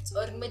shifts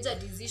or major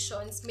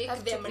decisions make Have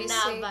to them be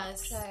said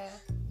nervous. prior.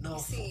 No,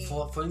 see.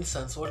 for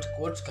instance,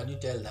 what can you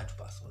tell that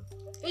person?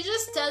 You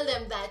just tell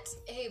them that,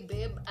 hey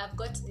babe, I've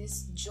got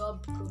this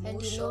job promotion.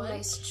 And you know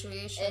my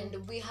situation.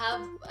 And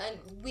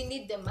we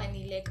need the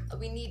money, like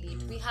we need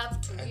it, we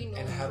have to And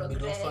I have been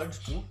progress, offered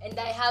to. and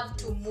I have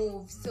to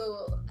move.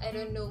 So I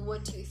don't know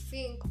what you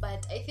think,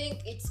 but I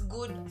think it's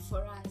good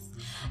for us.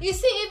 You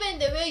see, even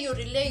the way you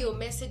relay your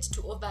message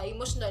to over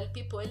emotional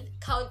people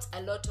counts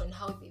a lot on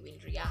how they will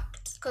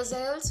react. Because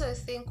I also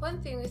think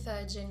one thing with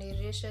our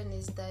generation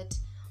is that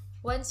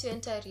once you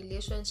enter a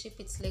relationship,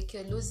 it's like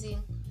you're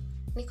losing.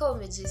 Nika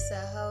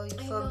umejisahau, you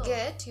I know.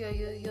 forget you're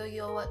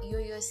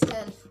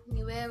yourself.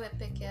 Ni wewe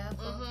peke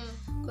yako.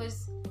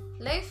 Because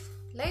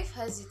life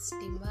has its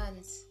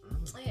demands.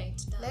 Yeah, it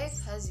does.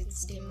 Life has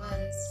its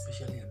demands.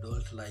 Especially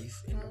adult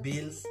life and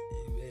bills.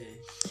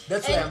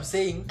 That's why I'm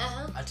saying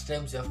at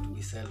times you have to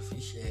be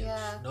selfish and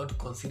Yeah. not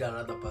consider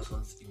another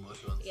person's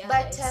emotions. Yeah,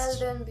 But it's tell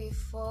true. them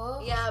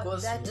before. Yeah, Of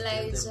course, that you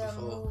tell lies them a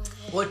before.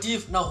 move.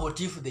 What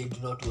if they do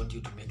not want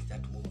you to make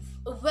that move?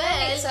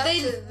 well, It's up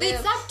to them.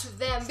 it's up to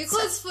them,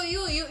 because for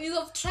you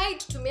have tried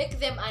to make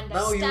them understand.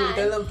 Now you will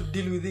tell them to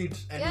deal with it,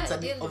 and Yeah, it's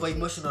deal an with over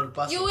emotional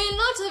person. You will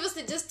not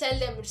obviously just tell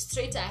them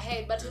straight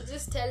ahead, but you'll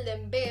just tell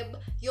them, babe,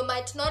 you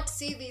might not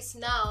see this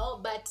now,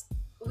 but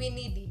we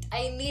need it.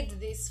 I need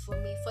this for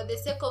me, for the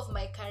sake of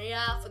my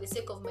career, for the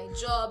sake of my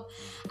job.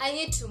 I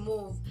need to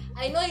move.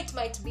 I know it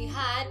might be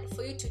hard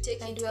for you to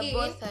take And it we are in,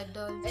 both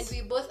adults. and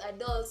we're both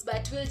adults,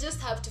 but we'll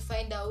just have to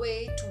find a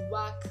way to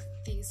work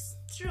this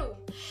through.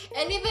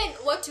 And even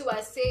what you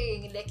were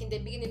saying, like in the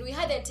beginning, we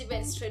hadn't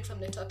even strayed from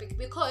the topic,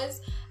 because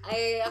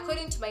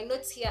according to my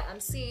notes here, I'm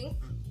seeing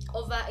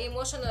over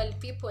emotional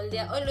people,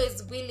 they're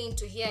always willing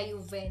to hear you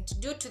vent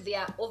due to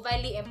their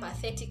overly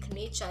empathetic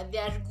nature. They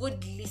are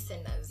good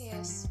listeners.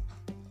 Yes.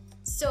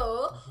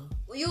 So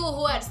you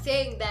who are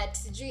saying that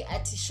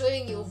at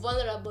showing you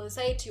vulnerable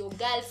side to your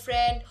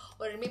girlfriend,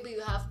 or maybe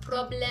you have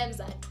problems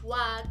at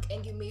work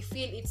and you may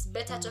feel it's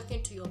better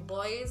talking to your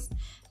boys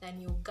than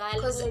your girl,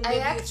 Because who I maybe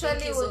you actually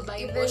think is would over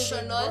even be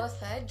emotional.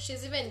 bothered.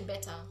 She's even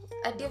better.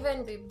 I'd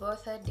even be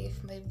bothered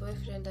if my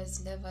boyfriend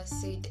has never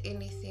said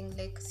anything.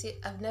 Like, see,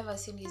 I've never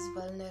seen his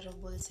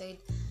vulnerable side.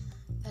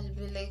 I'll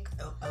be like,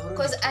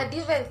 because I'd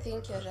even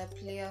think you're a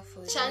player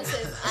for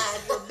Chances are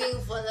you're being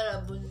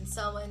vulnerable in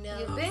someone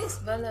else. You're being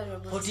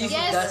vulnerable. What if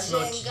Yes, that's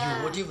not Jenga.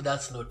 you? What if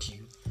that's not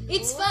you?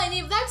 It's fine.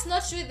 If that's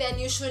not true, then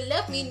you should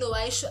let me know.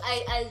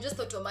 I'll just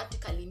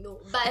automatically know.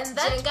 But And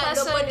that Jenga,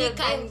 person nobody you're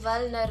can. being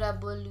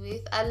vulnerable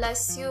with, I'll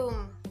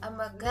assume I'm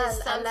a girl.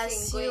 There's I'll something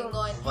assume. going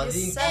on.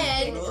 Overthinking,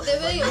 And you know?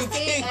 the way you're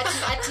saying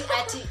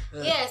Overthinking.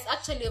 yes,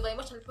 actually, over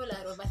emotional people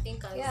are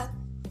overthinkers. Yeah.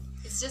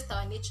 It's just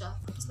our nature.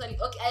 Personally,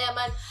 okay,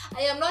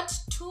 I am not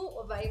too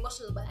over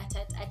emotional, but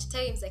at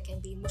times I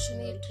can be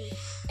emotional.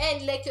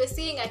 And like you're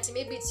saying,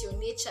 maybe it's your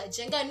nature.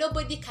 Jenga,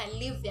 nobody can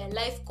live their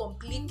life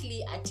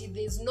completely.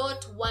 There's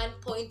not one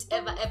point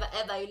ever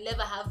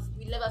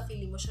you'll never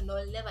feel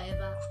emotional, never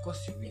ever. Of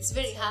course you will. It's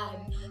very hard.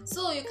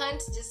 So you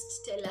can't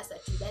just tell us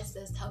that that's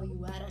just how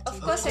you are.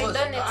 Of course, I course.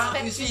 don't You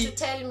expect see, you to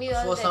tell me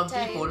all for the some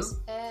times. people,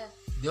 Eh.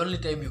 The only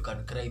time you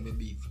can cry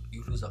maybe if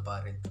you lose a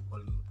parent or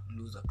you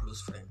lose a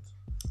close friend.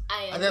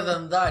 I Other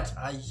than that,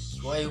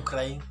 why are you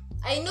crying?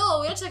 I know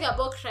we're not talking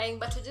about crying,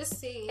 but we're just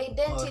saying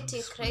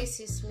Identity Oh,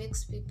 crisis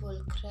makes people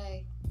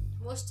cry.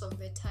 most of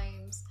the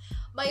times.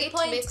 My It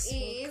point makes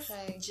me is,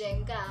 cry.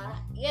 Jenga,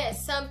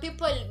 yes, some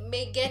people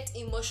may get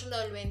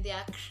emotional when they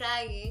are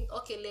crying.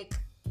 Okay, like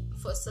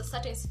for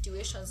certain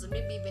situations, or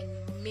maybe even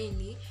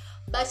many.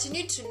 But you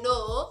need to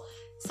know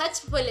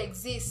such people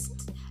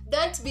exist.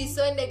 Don't be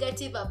so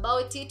negative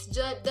about it.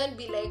 Don't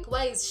be like,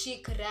 why is she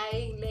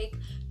crying? Like,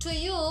 to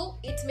you,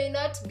 it may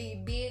not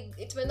be big,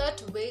 it may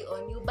not weigh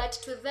on you, but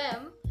to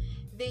them,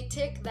 they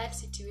take that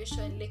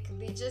situation, like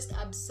they just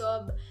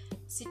absorb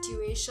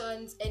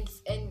situations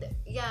and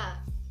yeah,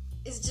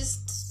 it's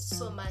just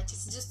so much.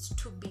 It's just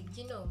too big,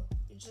 you know.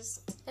 You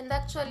just And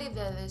actually,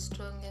 they're the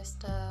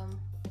strongest.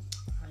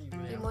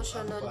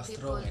 Emotional Strong,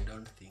 people. I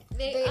don't think.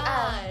 they are.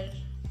 are.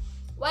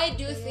 Why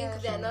do you They think are.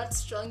 they're not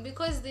strong?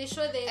 Because they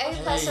show the I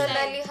emotional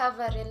personally side. have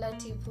a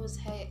relative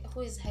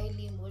who is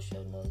highly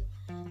emotional.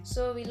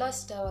 So we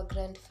lost our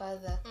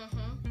grandfather.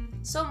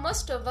 So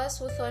most of us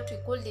who thought we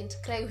couldn't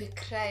cry, we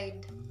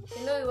cried.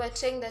 You know, we were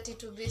trying that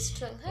it would be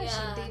strong. How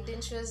Yeah. she did,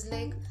 and she was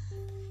like,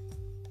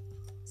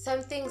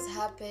 some things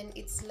happen.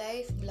 It's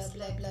life. Blah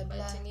blah blah But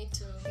blah. you need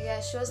to,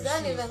 Yeah, she was You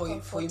done see, even for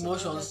comforting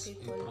emotions, other you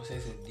people.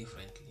 process it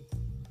differently.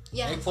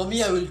 yeah. Like for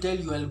me, I will tell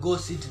you, I'll go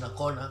sit in a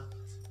corner,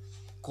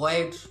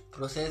 quiet,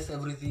 process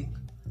everything,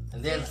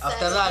 and then Feel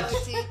after sad that,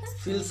 about it.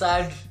 feel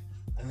sad,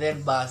 and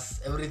then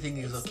bus, everything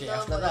is It's okay.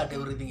 normal. After that,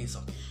 everything is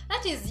okay.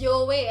 That is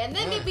your way, and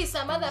then Yeah. maybe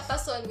some other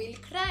person will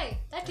cry.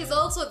 That is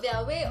also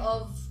their way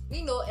of,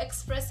 you know,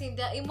 expressing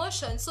their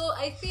emotion. So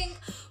I think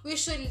we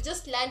should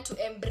just learn to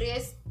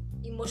embrace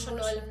emotional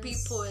Emotions.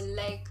 people.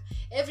 Like,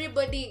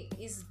 everybody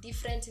is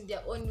different in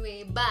their own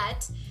way,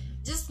 but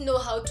just know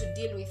how to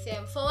deal with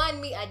them. For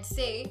one, me, I'd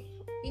say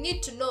you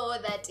need to know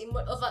that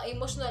over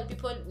emotional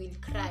people will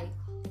cry.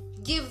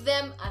 Give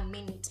them a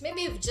minute.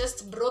 Maybe you've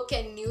just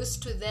broken news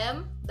to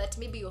them that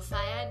maybe you're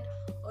fired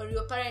or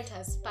your parent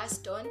has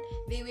passed on.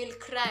 They will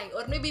cry.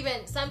 Or maybe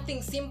even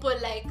something simple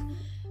like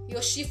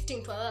you're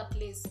shifting to another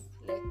place,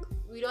 like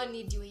we don't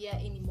need you here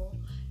anymore.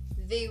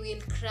 They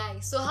will cry.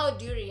 So how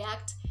do you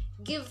react?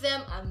 Give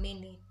them a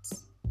minute.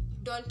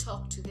 Don't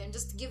talk to them,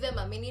 just give them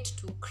a minute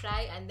to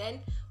cry, and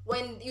then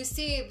when you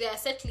see they are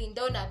settling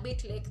down a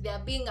bit, like they are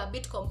being a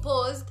bit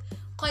composed,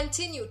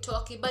 continue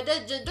talking. But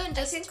don't I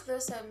just think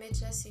those are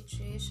major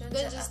situations.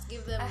 don't just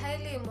give them A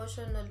highly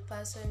emotional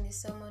person is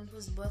someone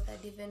who's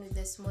bothered even with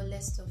the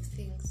smallest of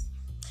things.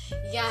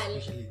 yeah.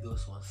 Especially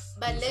those ones.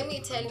 But let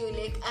me tell you,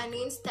 like an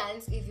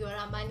instance, if you're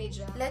a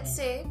manager, Let's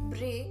say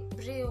Brie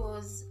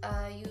was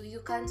you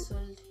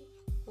cancelled,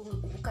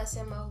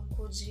 ukasema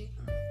hukuji.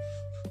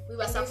 we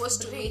were and if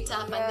supposed to Brie- meet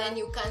up, yeah. and then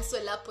you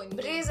cancel up on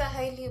Brie me. is a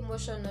highly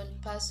emotional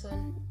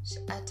person.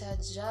 At a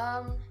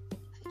jam,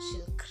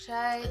 she'll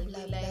cry, And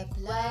blah be like,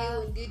 blah why blah.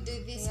 would you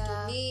do this Yeah.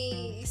 to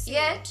me? You see?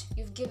 Yet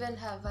you've given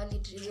her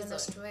valid reason Reason.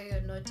 as to why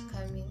you're not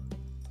coming.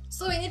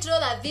 So we need to know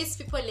that these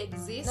people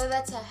exist, No,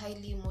 that's a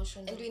highly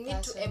emotional and we need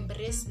person. to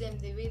embrace them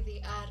the way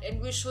they are,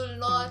 and we should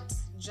not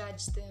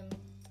judge them.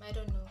 I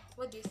don't know.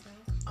 What do you think?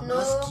 I'm No,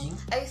 asking.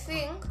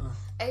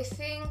 I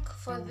think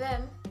for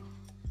them,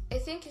 I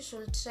think you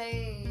should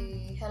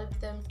try help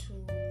them to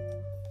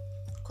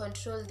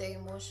control their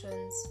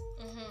emotions,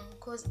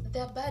 because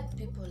there are bad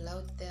people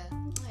out there.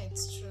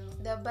 It's true.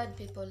 There are bad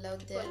people out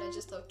there. People are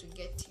just out to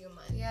get you,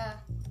 man. Yeah,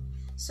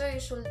 so you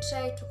should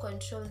try to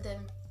control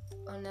them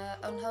on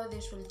how they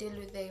should deal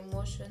with their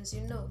emotions.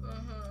 You know.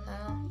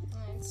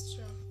 It's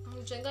true.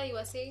 Jenga, you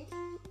were saying?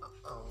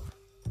 Oh,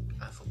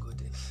 I've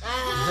forgotten.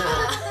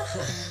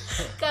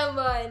 Come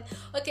on.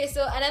 Okay,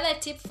 so another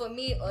tip for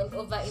me on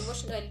over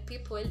emotional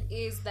people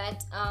is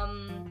that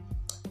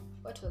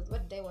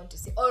what did I want to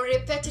say? Or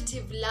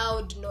repetitive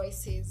loud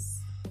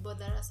noises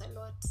bother us a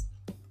lot.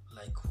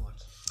 Like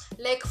what?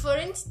 Like for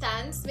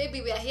instance,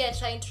 maybe we are here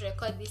trying to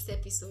record this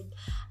episode,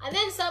 and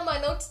then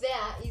someone out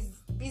there is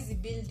busy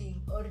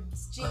building or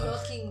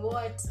knocking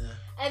what,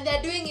 and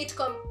they're doing it.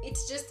 It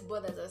just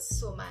bothers us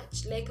so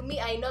much. Like me,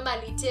 I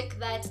normally take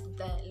that.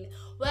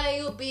 Why are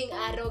you being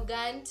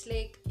arrogant?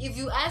 Like if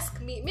you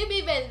ask me, maybe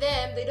even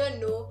them, they don't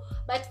know.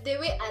 But the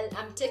way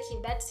I'm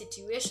taking that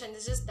situation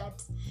is just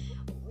that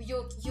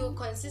you're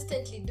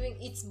consistently doing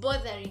it's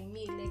bothering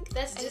me. Like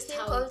that's just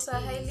how it is. Also a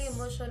highly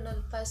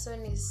emotional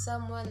person is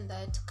someone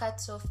that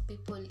cuts off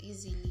people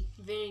easily.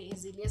 Very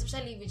easily,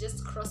 especially if you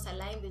just cross a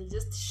line, they'll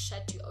just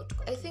shut you out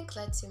completely. I think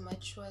that's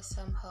immature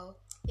somehow.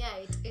 Yeah,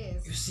 it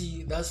is. You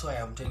see, that's why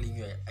I'm telling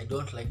you I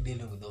don't like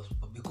dealing with those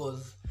people,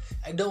 because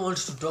I don't want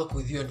to talk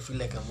with you and feel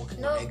like I'm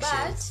walking on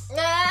eggshells. But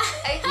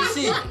I think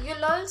see?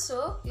 you'll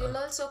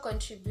also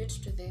contribute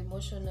to the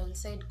emotional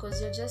side,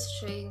 because you're just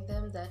showing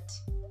them that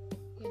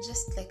you're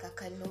just like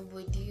a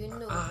nobody, you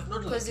know.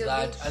 Not like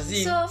that. As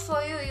in, so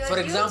for you, your for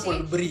duty,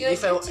 example, Brie, your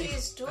if duty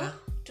is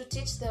to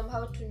teach them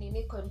how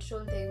to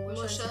control the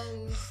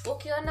emotions.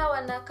 Ukiona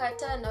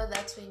wanakata, now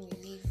that's when you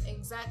leave.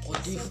 Exactly.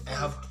 What if I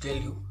have to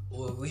tell you,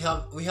 we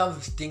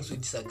have things we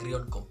disagree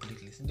on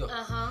completely.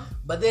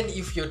 But then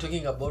if you're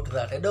talking about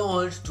that, I don't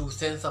want to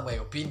censor my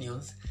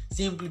opinions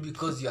simply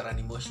because you are an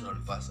emotional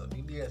person.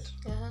 You get?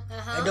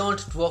 I don't want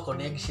to walk on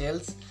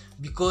eggshells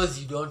because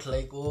you don't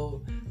like,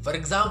 for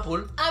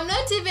example, I'm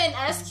not even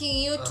asking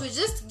you to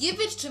just give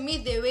it to me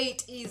the way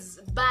it is,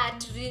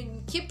 but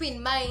keep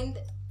in mind,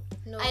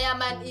 I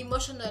am an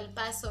emotional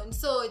person,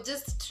 so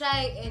just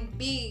try and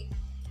be,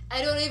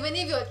 I don't know, even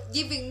if you're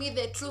giving me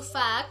the true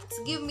facts,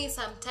 give me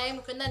some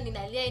time,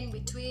 in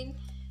between,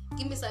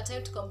 give me some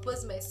time to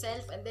compose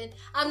myself, and then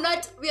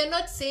we are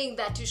not saying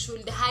that you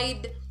should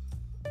hide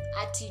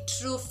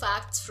true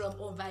facts from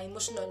over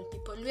emotional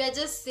people. We are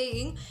just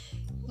saying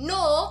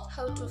know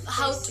how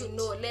to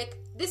know, like,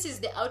 this is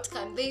the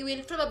outcome. They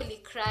will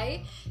probably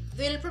cry,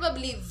 they'll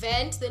probably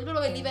vent, they'll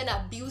probably even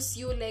abuse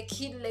you, like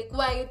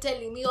why are you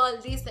telling me all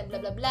this and blah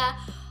blah blah.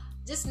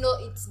 Just know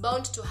it's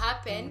bound to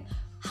happen.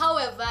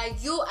 However,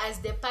 you as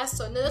the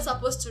person, you're not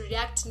supposed to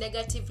react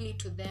negatively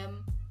to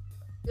them.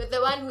 You're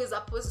the one who is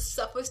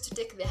supposed to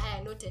take the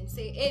higher note and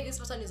say, hey, this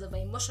person is over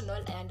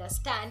emotional, I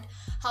understand.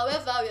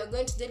 However, we are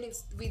going to deal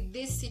with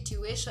this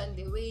situation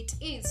the way it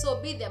is. So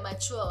be the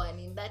mature one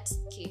in that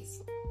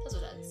case. That's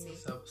what I'd say.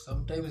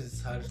 Sometimes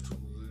it's hard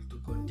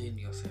to contain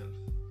yourself.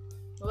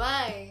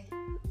 Why?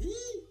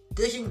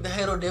 Taking the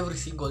high road every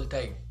single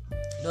time.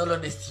 In all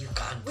honesty, you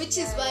can't. Which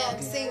is why I'm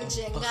saying,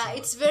 Jenga,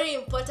 it's very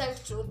important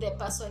to know the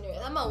person you're.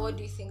 What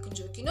do you think,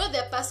 Joke? You know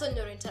the person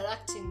you're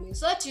interacting with,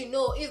 so that you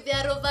know if they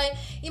are over.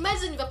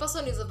 Imagine if a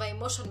person is over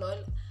emotional,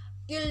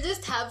 you'll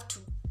just have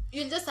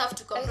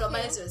to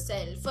compromise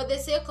yourself for the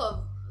sake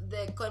of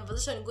the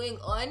conversation going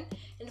on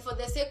and for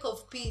the sake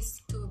of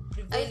peace to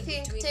prevail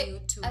between you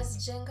two.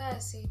 As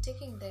Jenga say,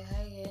 taking the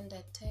high end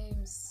at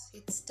times,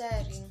 it's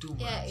tiring.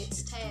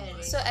 It's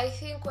tiring. So I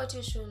think what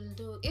you should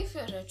do, if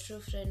you're a true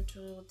friend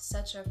to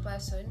such a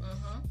person,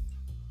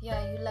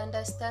 you'll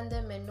understand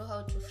them and know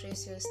how to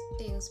phrase your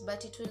things,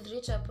 but it will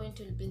reach a point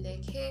you'll be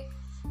like, hey,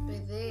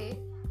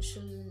 you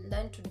should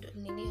learn to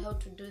do how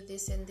to do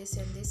this and this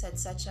and this at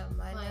such a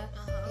manner.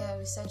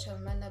 With such a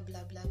manner,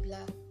 blah blah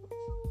blah.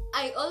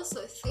 I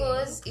also think,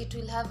 because it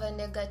will have a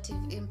negative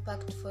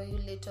impact for you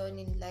later on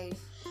in life.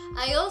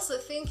 I also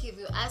think, if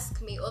you ask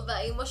me, over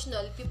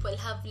emotional people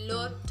have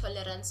low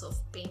tolerance of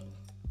pain.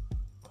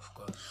 Of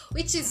course.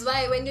 Which is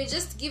why when you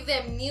just give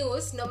them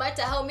news, no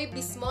matter how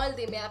maybe small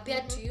they may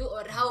appear to you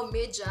or how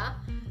major,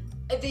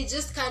 they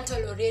just can't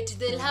tolerate it.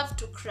 They'll have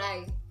to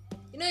cry.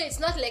 You know,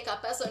 it's not like a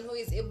person who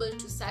is able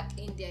to suck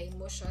in their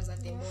emotions at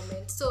the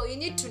moment. So you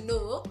need to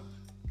know,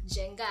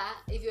 Jenga,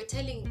 if you're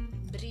telling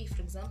Brie,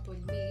 for example,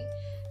 me,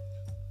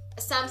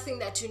 something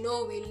that you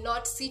know will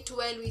not sit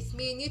well with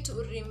me, you need to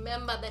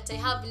remember that I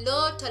have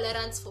low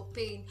tolerance for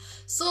pain.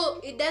 So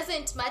it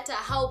doesn't matter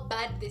how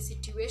bad the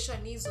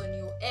situation is on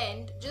your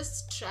end,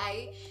 just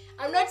try.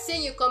 I'm not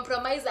saying you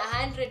compromise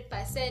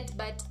 100%,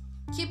 but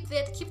keep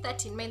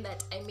that in mind,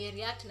 that I may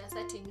react in a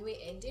certain way,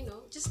 and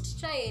just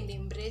try and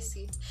embrace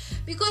it.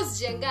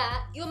 Because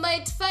Jenga, you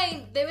might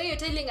find the way you're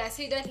telling us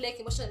you don't like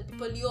emotional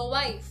people, your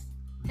wife,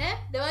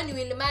 the one you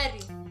will marry,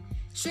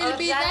 she'll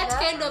be that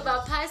kind of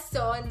a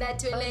person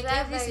that will like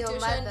every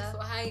situation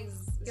for her is.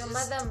 Your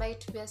mother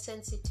might be a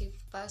sensitive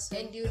person,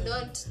 and you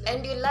don't,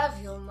 and you love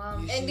your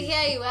mom. And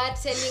here you are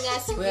telling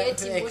us you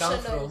hate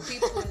emotional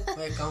people.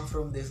 Where I come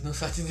from, there's no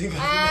such thing.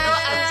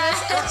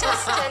 I'm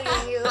just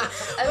telling you.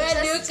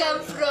 Where do you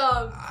come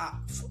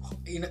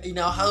from? In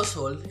our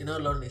household, in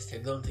all honesty, I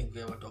don't think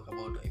we ever talk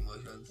about our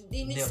emotions.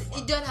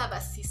 You don't have a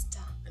sister.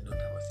 I don't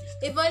have a sister.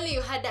 If only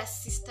you had a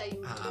sister, you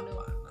would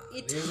know.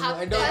 it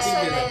I don't think there's a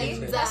happens.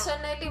 difference.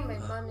 Personally,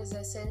 my mom is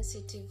a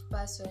sensitive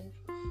person.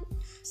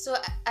 So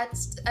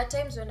at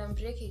times when I'm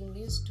breaking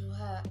news to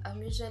her,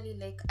 I'm usually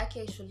like,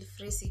 okay, I should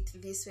phrase it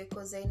this way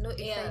because I know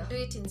if I do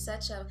it in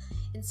such a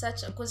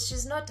because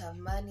she's not a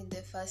man in the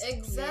first place.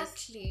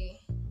 Exactly.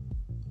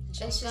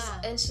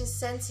 And she's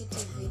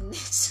sensitive in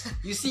nature.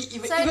 You see,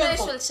 even So I know I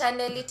for, should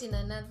channel it in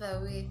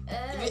another way.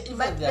 even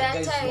But there are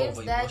guys who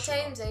are there are emotional.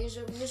 times I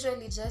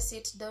usually just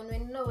sit down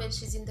when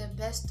she's in the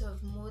best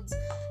of moods.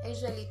 I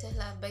usually tell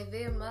her, by the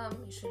way, mom,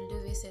 you should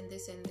do this and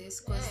this and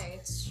this. Yeah,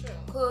 it's true.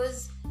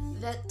 Because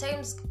the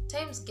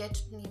times get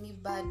really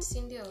bad.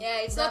 Cindy,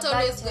 Yeah, it's the not bad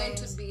always going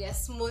times. to be a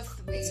smooth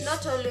way. It's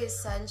not always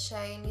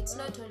sunshine. It's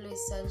not always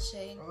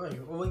sunshine.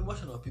 Well,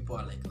 emotional people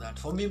are like that.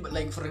 For me,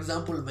 like for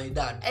example, my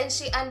dad. And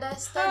she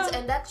understands,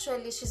 and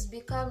actually she's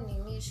become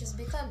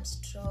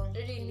strong.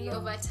 Really,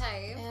 over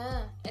time.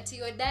 Yeah. At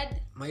your dad.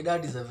 My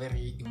dad is a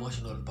very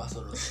emotional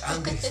person on the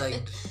angry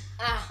side.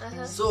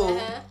 Uh-huh. So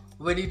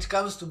when it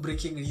comes to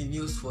breaking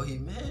news for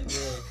him,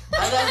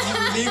 others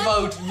you leave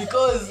out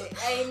because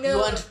I know. you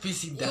want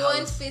peace in the You house.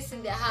 want peace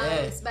in the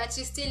house, but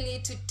you still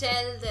need to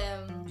tell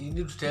them. You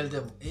need to tell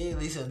them, hey,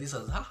 this and this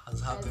has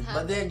happened. But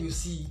happened. then you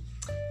see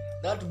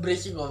that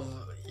breaking of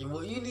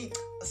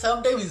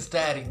sometimes it's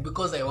tiring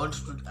because I want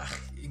to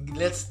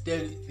let's tell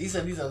this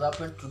and this has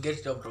happened to get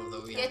it out of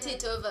the way. Get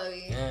it over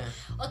with. Yeah.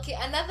 Okay,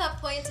 another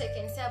point I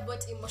can say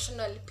about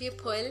emotional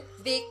people,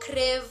 they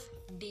crave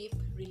deep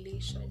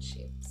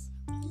relationships.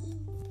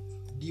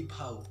 Deep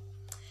how?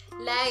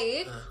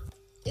 Like,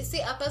 you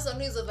see, a person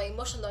who is over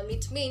emotional,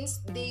 it means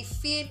they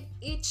feel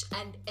each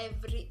and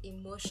every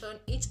emotion,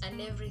 each and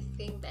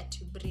everything that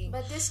you bring.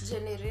 But this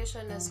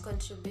generation has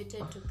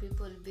contributed to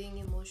people being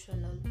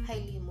emotional,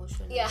 highly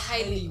emotional. Yeah,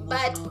 highly.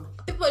 But emotional.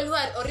 people who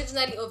are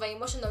originally over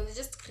emotional, they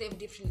just crave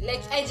differently.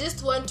 Like, I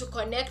just want to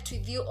connect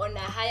with you on a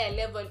higher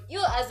level.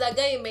 You as a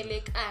guy, you may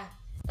like,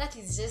 that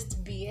is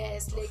just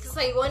BS. Like, so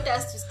I want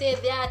us to stay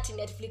there to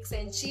Netflix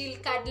and chill,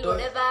 cuddle,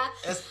 whatever.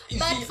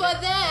 But for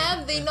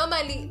them, they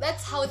normally,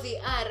 that's how they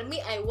are.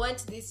 Me, I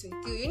want this with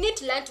you. You need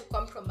to learn to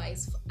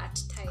compromise at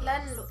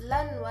times.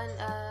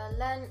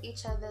 Learn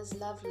each other's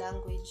love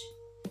language.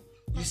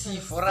 You see,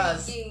 for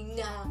us,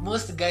 Yeah.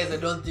 most guys, I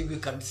don't think we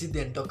can sit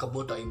there and talk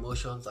about our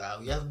emotions.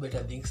 We have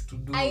better things to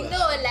do. I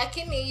know,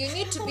 lakini you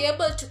need to be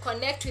able to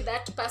connect with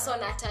that person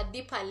at a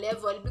deeper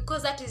level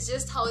because that is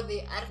just how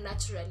they are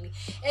naturally.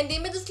 And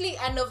immediately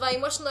an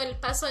over-emotional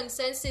person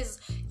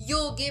senses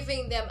you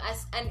giving them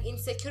as an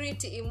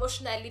insecurity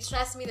emotionally.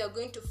 Trust me, they're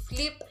going to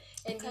flip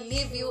and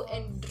leave you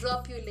and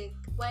drop you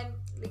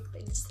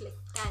just like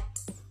that.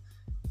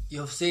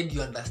 You have said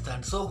you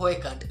understand. So why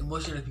can't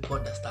emotional people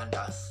understand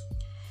us?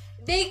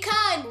 They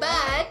can,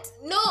 but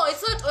no,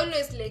 it's not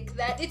always like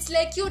that. It's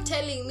like you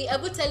telling me,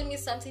 Abu telling me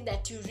something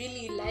that you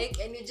really like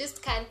and you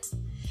just can't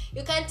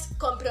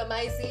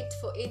compromise it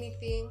for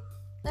anything.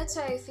 That's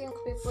why I think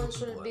people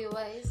should be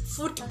wise.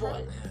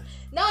 Football.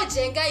 Now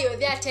Jenga, you're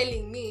there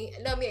telling me,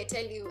 now me I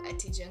tell you,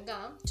 Ati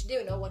Jenga, today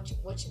we're not watching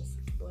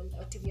football,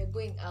 or we are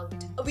going out.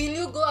 Will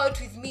you go out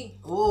with me?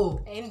 Oh,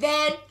 And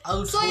then,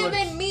 Out so what?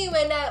 even me,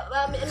 when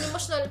an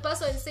emotional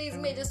person says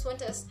me, I just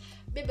want us,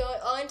 baby,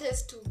 I want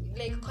us to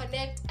like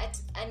connect at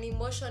an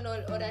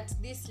emotional or at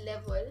this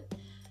level.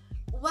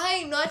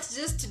 Why not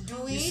just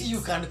do it? you see,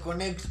 you can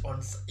connect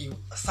on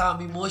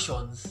some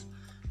emotions,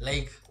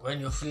 like when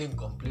you're feeling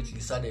completely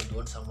sad and you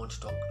want someone to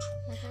talk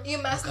to. You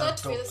must You can not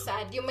feel talk.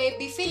 sad. You may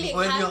be feeling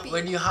When happy.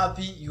 when you're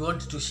happy, you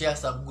want to share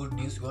some good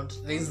news.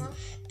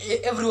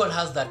 Everyone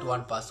has that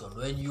one person.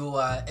 When you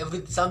are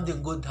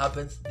something good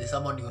happens, there's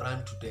someone you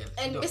run to tell.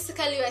 And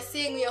basically, you are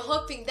saying you're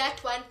hoping that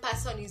one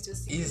person is your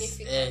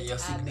significant your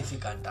other.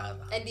 significant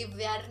other. And if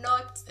they are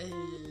not,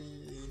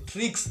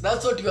 Tricks.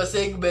 That's what you are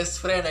saying, best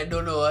friend. I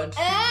don't know what.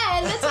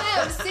 and that's why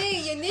I'm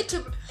saying you need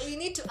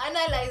to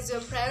analyze your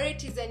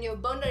priorities and your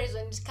boundaries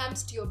when it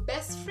comes to your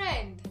best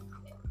friend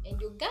and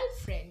your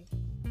girlfriend.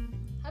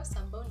 Have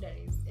some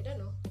boundaries. I don't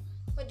know.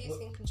 What do you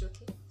think,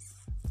 Njoki?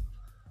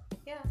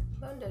 Yeah,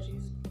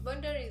 boundaries.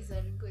 Boundaries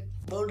are good.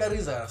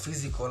 Boundaries are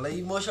physical. Like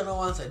emotional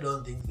ones, I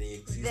don't think they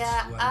exist. There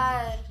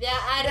are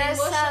There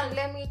some. are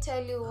Let me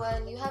tell you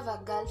one. You have a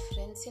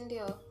girlfriend, Cindy.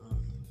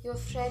 Your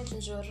friend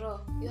Njoro.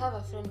 You have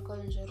a friend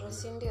called Njoro,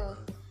 Cindy.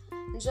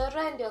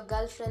 Njoro and your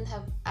girlfriend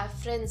are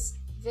friends,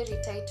 very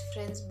tight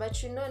friends.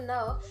 But you know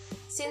now,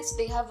 since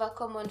they have a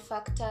common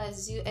factor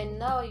as you, and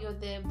now you're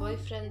the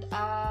boyfriend.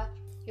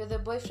 You're the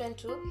boyfriend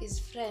to his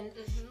friend.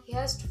 He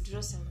has to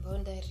draw some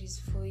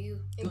boundaries for you.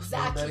 Those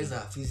Exactly. boundaries are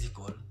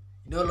physical.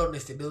 In all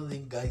honesty, I don't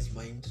think guys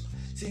mind.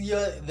 See,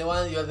 you're the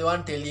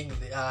one telling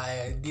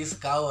this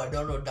cow, I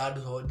don't know, dad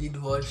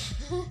did what.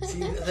 See,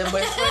 the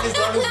my friend is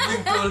the one who's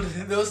being told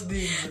those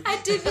things.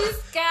 I did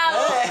this cow.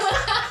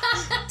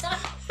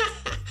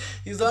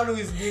 He's the one who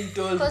is being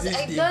told Because these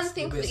I things. don't the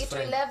think best it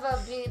friend. will ever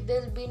be.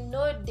 There'll be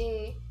no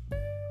day.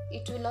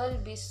 It will all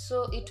be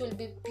so. It will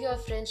be pure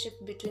friendship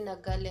between a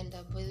girl and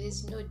a boy.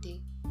 There's no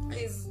day.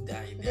 There's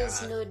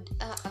no.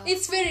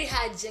 It's very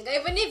hard, Jenga.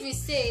 Even if you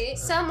say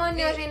Someone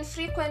you're in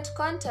frequent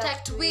contact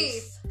contact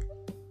with.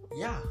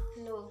 Yeah.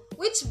 No.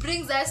 Which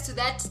brings us to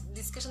that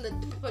discussion that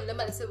the people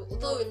normally say,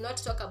 although we'll not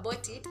talk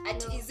about it, and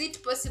is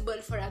it possible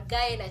for a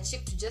guy and a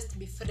chick to just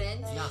be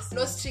friends? Yes.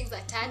 No strings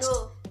attached?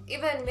 No,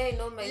 even me, I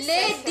know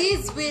myself.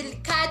 Ladies will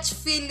catch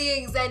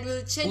feelings and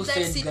will change Who that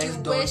said guys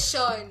don't?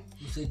 situation.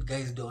 You said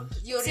guys don't.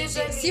 You're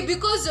Seriously. see,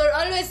 because you're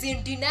always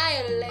in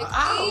denial, like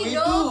we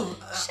no, do.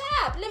 shut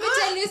up. Let me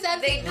tell you They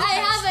something. do I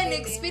catch have an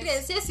feelings.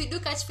 experience. Yes, we do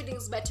catch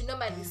feelings, but you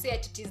normally say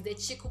it is the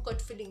chick who caught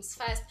feelings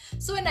first.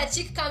 So when a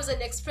chick comes and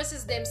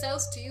expresses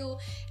themselves to you,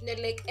 and they're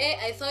like,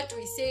 I thought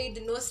we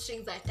said no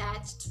strings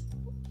attached.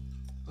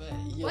 Well,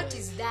 yeah. What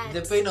is that?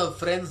 The pain of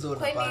friend zone.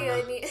 Kwani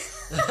hapana.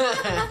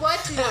 yoni- What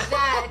is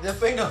that? The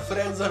pain of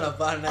friend zone.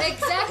 Hapana.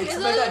 Exactly. It's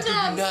So better that's to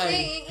what I'm deny.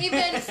 saying.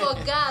 Even for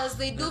girls,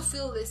 they do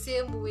feel the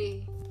same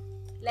way.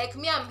 Like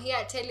me, I'm here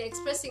telling,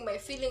 expressing my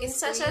feelings in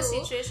such to a you,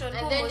 situation, and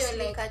who then mostly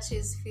you're like,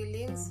 catches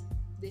feelings?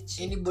 the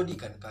chick. Anybody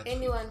can catch.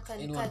 Anyone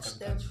feelings. can catch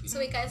them. feelings. So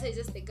we can't say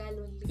just the girl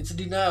only. It's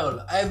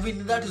denial. I've been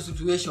in that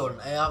situation.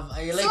 I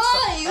like. So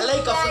I you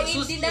like a are friend. in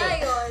Susie,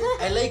 denial.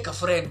 I like a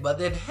friend, but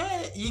then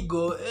hey,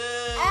 ego.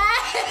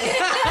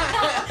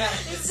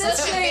 It's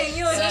just showing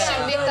you. So she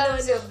Yeah.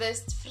 becomes your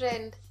best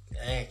friend.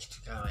 Kitu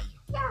kama hiyo.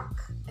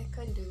 Yuck. I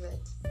can't do that.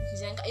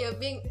 Janka, you're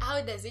being.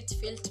 How does it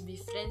feel to be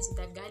friends with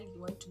a girl you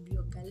want to be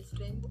your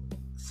girlfriend?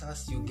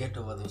 Sas, you get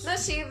over those. No,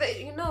 she,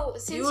 you know,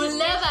 since You will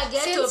never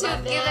get since over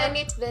you've there. given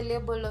it the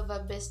label of a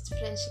best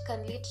friend, she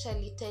can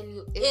literally tell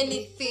you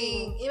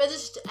Anything. Imagine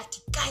at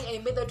guy, I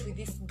made out with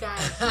this guy.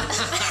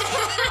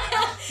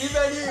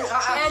 Even you.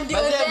 And But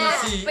you're then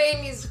there. you see.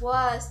 Pain is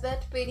worse.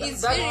 That pain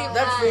is very that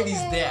bad. pain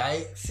is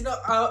there.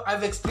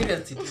 I've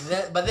experienced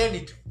it, but then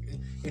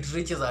it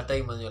reaches a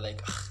time when you're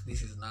like,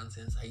 this is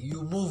nonsense.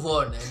 You move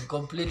on and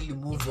completely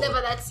move It's on.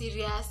 never that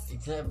serious.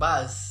 It's never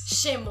buzz.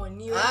 Shame on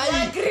you.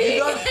 You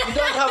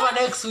don't have an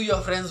ex who you're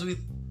friends with.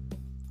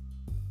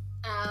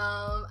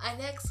 An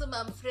ex whom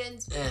I'm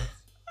friends with. Eh.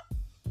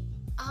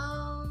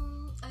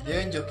 I The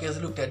don't angel case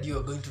looked at you,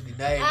 are going to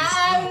deny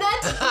I'm this.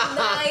 not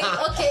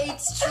denying. Okay,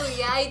 it's true.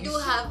 Yeah, I do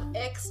have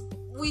ex.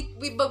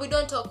 But we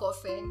don't talk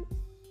often.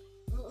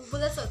 But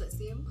that's not the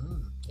same.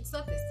 It's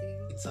not the same.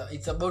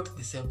 It's about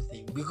the same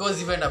thing,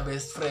 because even a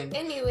best friend.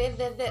 Anyway,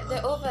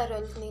 the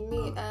overall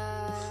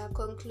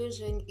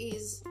conclusion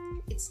is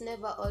it's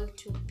never all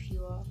too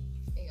pure.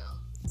 Yeah.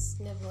 It's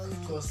never all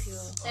too course.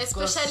 pure.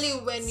 Especially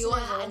when you It's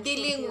are never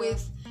dealing too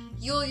with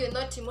you're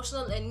not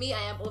emotional, and me,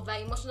 I am over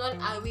emotional.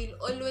 I will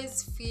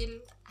always feel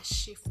a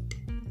shift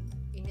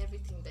in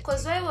everything that.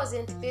 Because why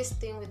wasn't this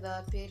thing with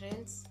our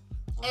parents?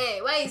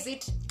 Why is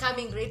it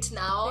coming right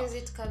now? Why is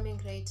it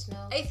coming right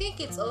now? I think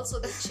it's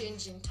also the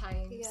change in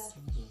times. Yeah.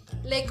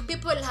 Like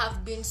people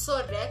have been so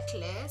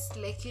reckless,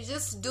 like you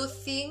just do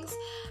things,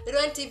 you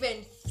don't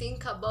even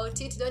think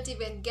about it, you don't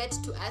even get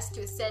to ask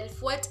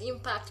yourself what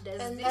impact does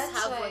And this that's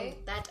have why-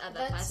 on that other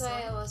That's person.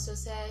 why our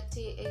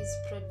society is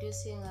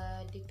producing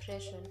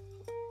depression.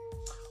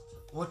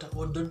 What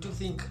don't you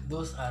think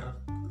those are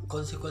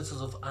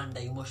consequences of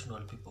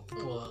under-emotional people?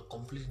 People who are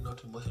completely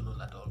not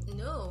emotional at all.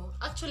 No,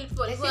 actually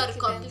people I who are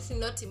think completely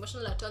not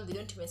emotional at all, they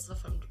don't even suffer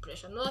from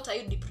depression. What are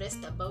you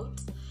depressed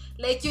about?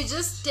 Like you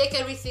just take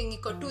everything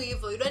equal to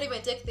evil. You don't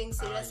even take things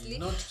seriously.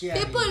 not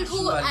caring, People who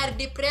surely. are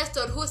depressed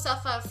or who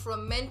suffer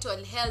from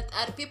mental health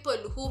are people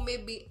who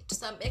maybe to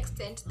some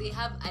extent they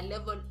have a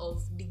level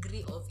of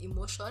degree of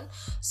emotion.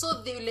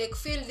 So they like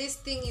feel this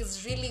thing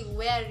is really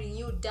wearing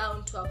you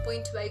down to a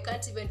point where you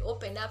can't even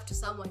open up to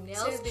someone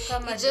else. you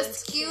become a It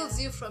just don't kills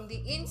care. you from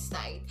the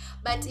inside.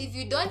 But if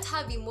you don't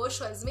have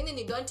emotions, meaning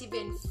you don't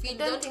even feel, I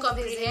don't think there's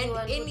comprehend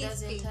anyone who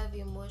doesn't anything, have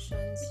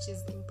emotions. which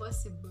is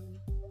impossible.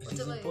 It is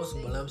Whatever you're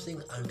impossible. saying I'm is saying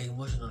impossible.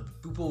 under-emotional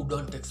people who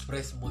don't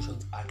express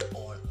emotions at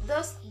all.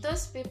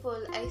 Those people,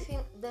 I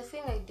think the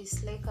thing I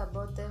dislike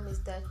about them is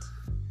that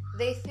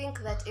they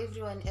think that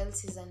everyone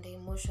else is under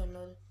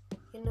emotional,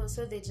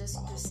 so they just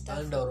do stuff.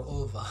 Under or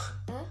over.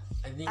 Huh?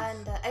 I think.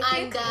 And I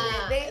think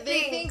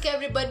They think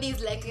everybody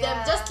is like them,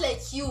 Yeah. just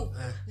like you.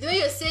 The way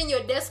you're saying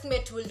your desk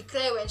mate will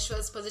cry when she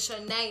was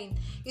position 9,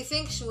 you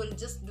think she will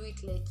just do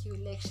it like you.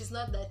 Like she's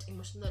not that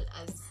emotional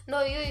as.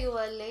 no, you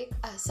are like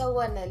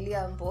sawa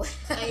nalia mbona.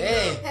 I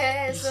know.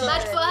 Hey, So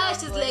But for her,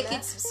 she's mbona like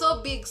it's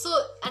so big. So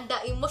under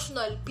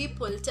emotional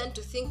people tend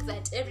to think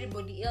that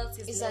everybody else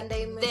is Is like under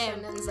them,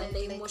 emotional, is like under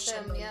them,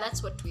 emotional. yeah.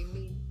 That's what we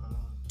mean.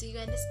 Do you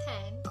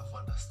understand? I've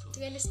understood. Do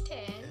you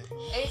understand?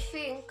 I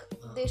think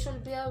they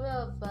should be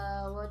aware of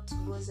what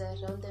goes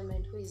around them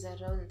and who is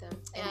around them.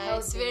 And Yeah, how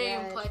it's they very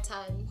are.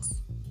 important.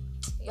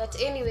 But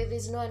anyway,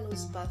 there's no one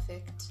who's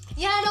perfect.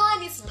 Yeah, no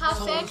one is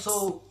perfect.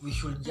 So we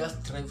should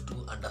just strive to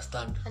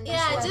understand. Yeah,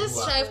 Understand just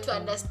people. strive to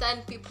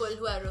understand people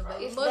who are over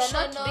If they're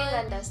not being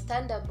emotional.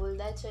 understandable,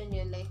 that's when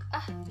you're like,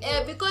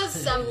 Yeah, because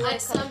some You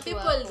at some welcome to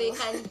people our they home.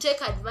 can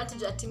take advantage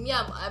that me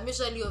I'm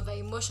usually over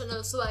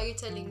emotional. So are you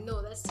telling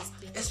no? That's just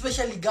being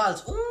Especially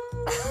girls.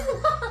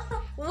 Ooh.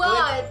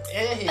 what?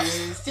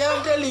 See,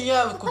 I'm telling you,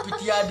 I'm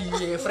kupitia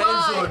the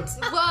friend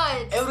zone.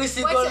 What? Every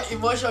single What?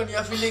 emotion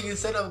you're feeling,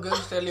 instead of going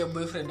to tell your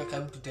boyfriend, you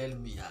come to tell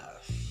me.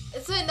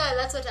 So no,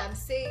 that's what I'm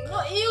saying. No,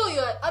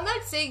 I'm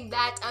not saying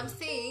that. I'm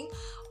saying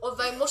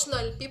over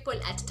emotional people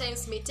at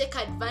times may take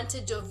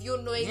advantage of you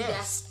knowing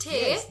their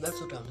state. Yes, that's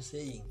what I'm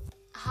saying.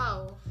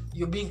 How?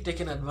 You're being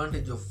taken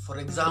advantage of. For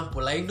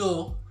example, I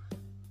know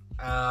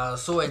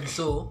so and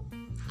so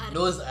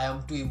knows I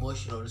am too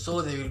emotional,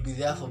 so they will be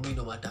there for me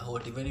no matter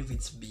what, even if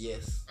it's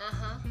BS.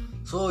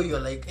 So you're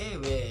like,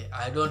 hey,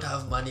 I don't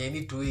have money, I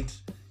need to eat.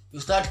 You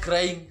start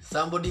crying,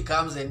 somebody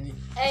comes and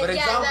for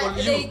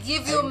example, they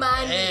give you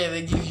money.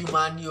 They give you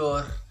money,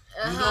 or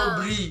you know,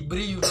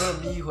 Bree, you know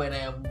me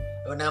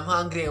when I'm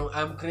hungry,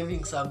 I'm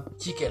craving some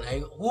chicken.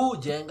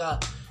 Jenga.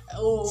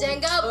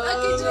 And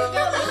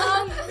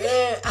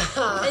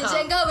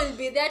Jenga will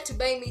be there to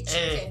buy me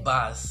chicken.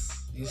 Bas.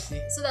 You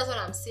see? So that's what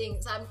I'm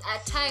saying.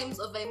 At times,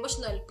 over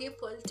emotional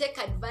people take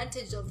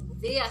advantage of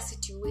their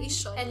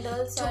situation And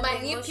also to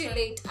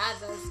manipulate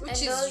others,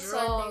 which is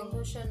wrong.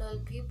 Emotional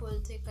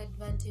people take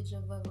advantage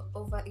of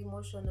over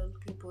emotional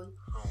people,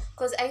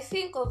 because I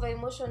think over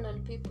emotional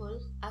people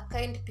are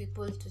kind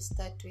people to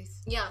start with.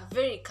 Yeah,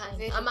 very kind.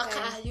 Very I'm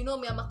kind. you know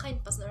me, I'm a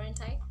kind person,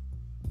 aren't I?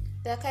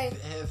 They're kind.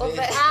 Very-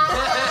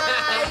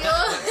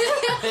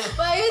 Why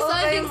are you Over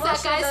sounding emotional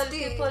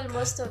sarcastic? people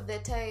most of the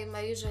time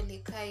are usually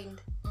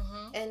kind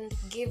and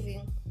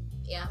giving,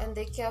 Yeah. and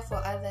they care for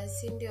others.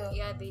 Sindio?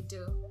 Yeah, they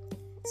do.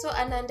 So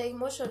an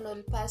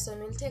under-emotional person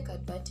will take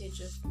advantage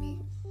of me.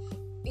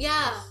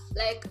 Yeah,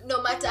 like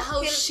no matter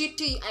how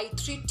shitty I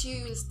treat you,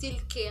 you'll still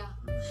care.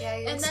 Yeah,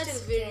 you And that's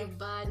still very care.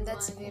 bad. And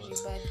that's man. very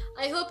bad.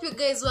 I hope you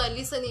guys who are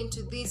listening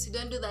to this, you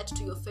don't do that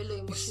to your fellow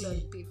emotional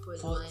See, people.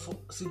 for man.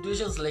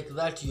 situations like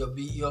that, you're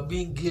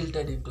being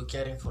guilted into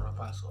caring for a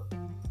person.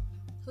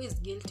 Who is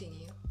guilting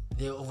you?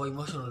 The over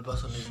emotional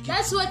person is guilty.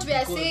 That's what we are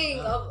because, saying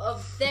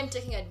of them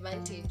taking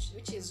advantage,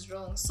 which is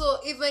wrong. So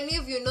even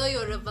if you know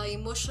you're over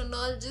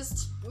emotional,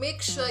 just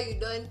make sure you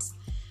don't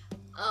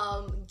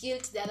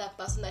guilt the other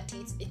person that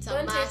it's a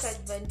Don't take must.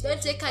 advantage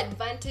Don't take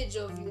advantage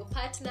of your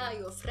partner,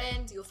 your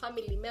friends, your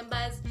family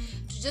members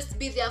to just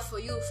be there for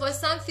you for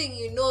something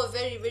you know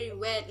very, very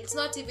well. It's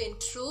not even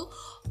true,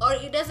 or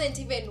it doesn't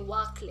even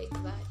work like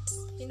that.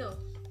 You know.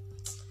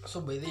 So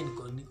by then,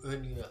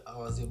 I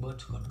was about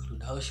to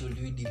conclude, how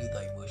should we deal with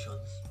our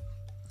emotions?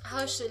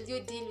 How should you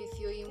deal with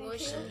your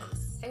emotions?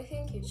 I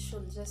think you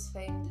should just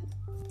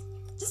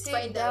Just sit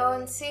find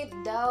down, out. sit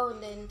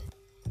down and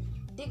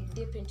dig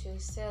deep into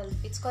yourself.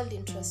 It's called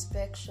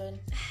introspection.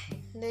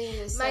 Knowing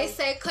yourself. My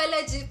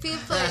psychology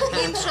people,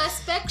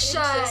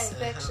 introspection.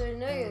 Introspection.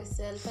 Know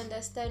yourself.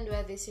 Understand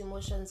where these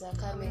emotions are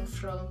coming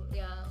from.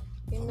 Yeah.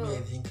 You For know. me,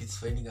 I think it's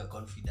finding a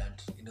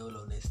confidant, in all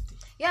honesty.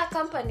 Yeah,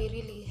 company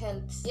really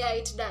helps. Yeah,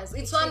 it does.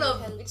 It's It one really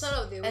of helps. it's one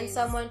of the ways. And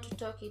someone to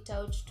talk it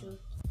out to.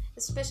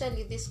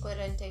 Especially this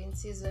quarantine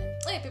season.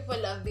 Hey, people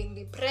have been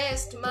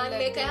depressed, man.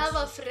 have Like I been have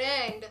a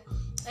friend.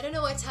 I don't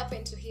know what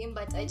happened to him,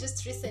 but I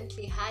just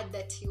recently heard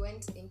that he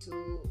went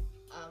into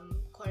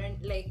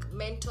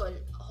mental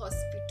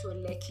hospital.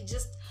 Like he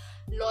just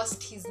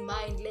lost his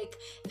mind. Like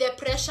the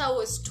pressure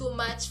was too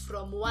much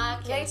from work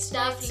and Right,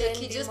 stuff. right, Like and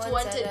he just demons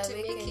wanted are to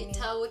make awakening.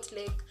 it out.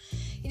 Like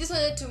he just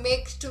wanted to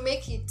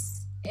make it,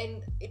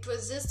 and it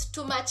was just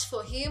too much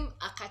for him.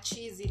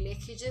 Akachizi. Like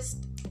he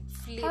just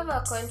flipped. Have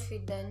a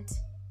confident.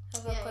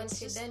 Have a Yeah, it's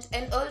confident.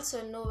 And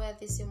also know where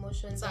these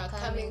emotions are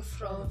coming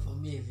from. For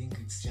me, I think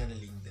it's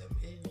channeling them.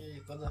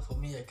 For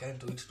me, I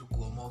can't wait to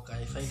kuomoka.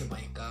 I find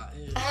my car.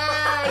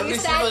 Every You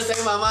single start.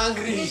 time I'm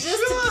angry. You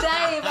just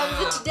drive.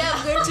 Today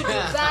I'm going to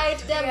Dubai.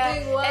 Today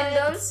I'm doing what? And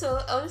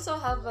also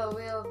have a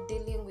way of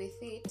dealing with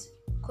it,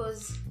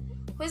 because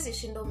huwezi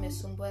shinda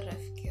umesumbua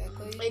rafiki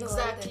yako. You know, all the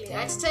Exactly. time.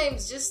 At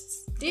times,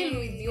 just deal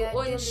with your Yeah,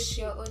 own deal with shit.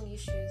 your own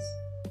issues.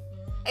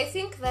 I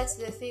think that's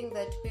the thing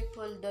that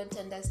people don't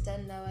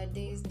understand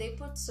nowadays. They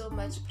put so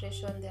much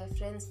pressure on their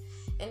friends,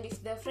 and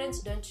if their friends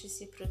don't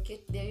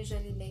reciprocate, they're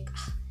usually like,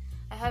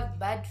 I have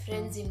bad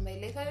friends in my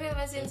life. Have you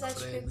ever seen such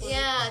friends. people?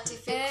 Yeah, to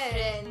fake Yeah.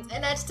 friends.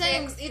 And at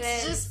times, Fake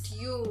it's friends. just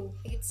you.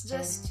 It's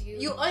just you.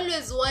 You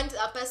always want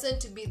a person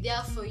to be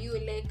there for you.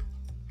 Like,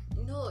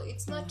 no,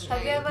 it's not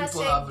Have you right. ever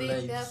People said have being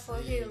lives. there for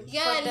him?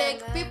 Yeah, For them,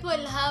 like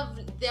people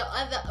have their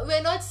other.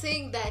 We're not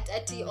saying that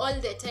all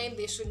the time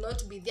they should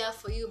not be there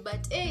for you,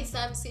 but hey,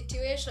 some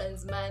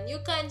situations, man, you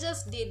can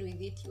just deal with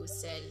it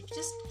yourself.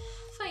 Just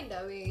find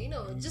a way,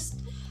 just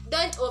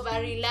don't over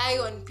rely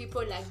on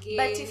people again.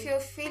 But if you're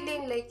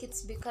feeling like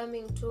it's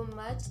becoming too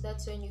much,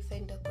 that's when you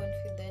find a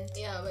confident.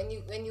 yeah, when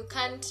you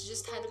can't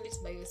just handle it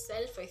by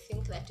yourself, I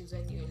think that is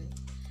when you'll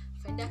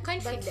find a But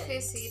confidence.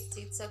 face it,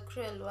 it's a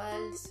cruel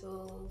world,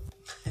 so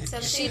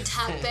something Shit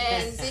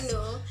happens,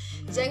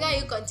 Jenga,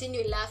 you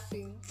continue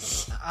laughing.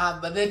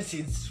 But then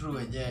it's true,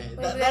 yeah.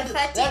 When we are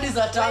 30, that is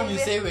a term when you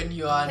we- say when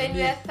you are when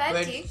we are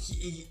 30.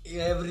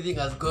 everything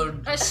has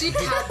gone. Shit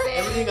happens.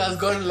 Everything has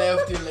gone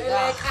left. You're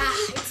like,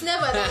 It's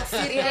never that it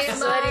serious, is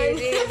what man.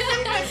 it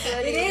is.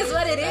 It is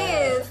what it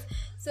is.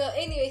 So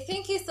anyway,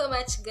 thank you so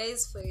much,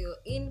 guys, for your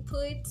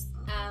input.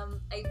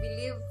 I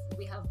believe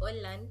we have all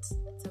learned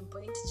at some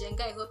point.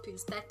 Jenga, I hope you'll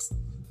start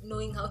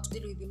knowing how to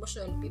deal with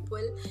emotional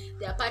people.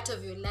 They are part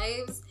of your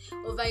lives.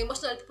 Over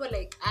emotional people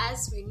like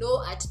us, we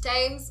know at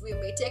times we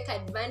may take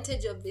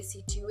advantage of the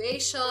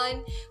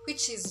situation,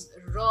 which is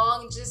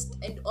wrong.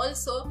 And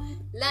also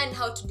learn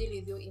how to deal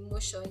with your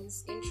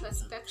emotions.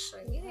 Introspection.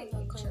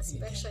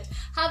 Introspection.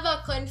 Have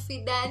a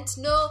confident,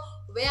 know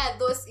where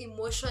those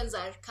emotions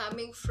are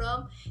coming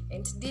from,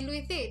 and deal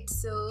with it.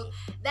 So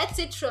that's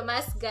it from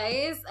us,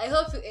 guys. I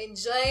hope you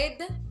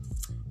enjoyed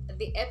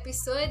the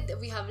episode.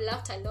 We have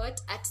laughed a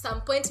lot. At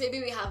some point maybe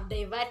we have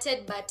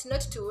diverted, but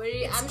not to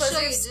worry. I'm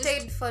sure you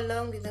stayed for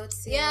long without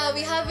seeing. Yeah,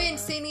 we haven't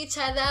seen each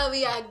other.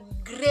 We are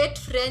great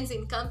friends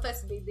in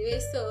campus, by the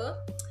way. So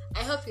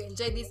I hope you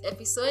enjoyed this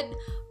episode.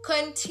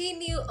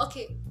 Continue.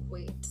 Okay,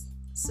 wait.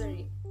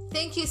 Sorry.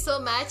 Thank you so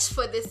much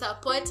for the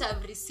support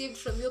I've received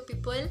from you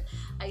people.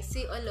 I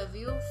see all of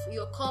you,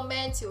 your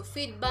comments, your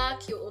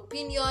feedback, your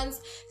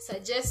opinions,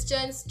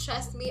 suggestions.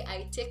 Trust me,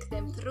 I take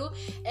them through.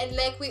 And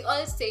like we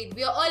all said,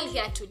 we are all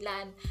here to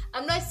learn.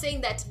 I'm not saying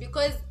that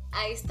because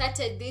I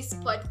started this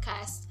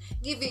podcast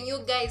giving you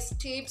guys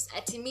tips,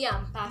 at me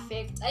I'm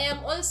perfect. I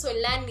am also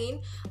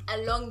learning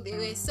along the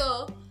way.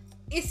 So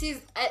this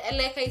is,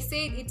 like I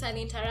said, it's an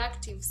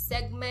interactive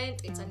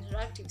segment, it's an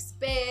interactive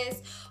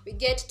space. We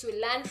get to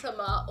learn from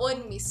our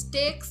own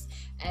mistakes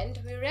and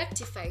we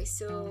rectify.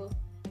 So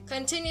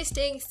continue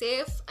staying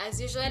safe.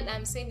 As usual,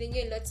 I'm sending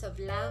you lots of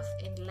love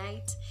and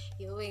light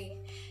your way.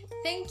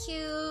 Thank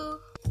you.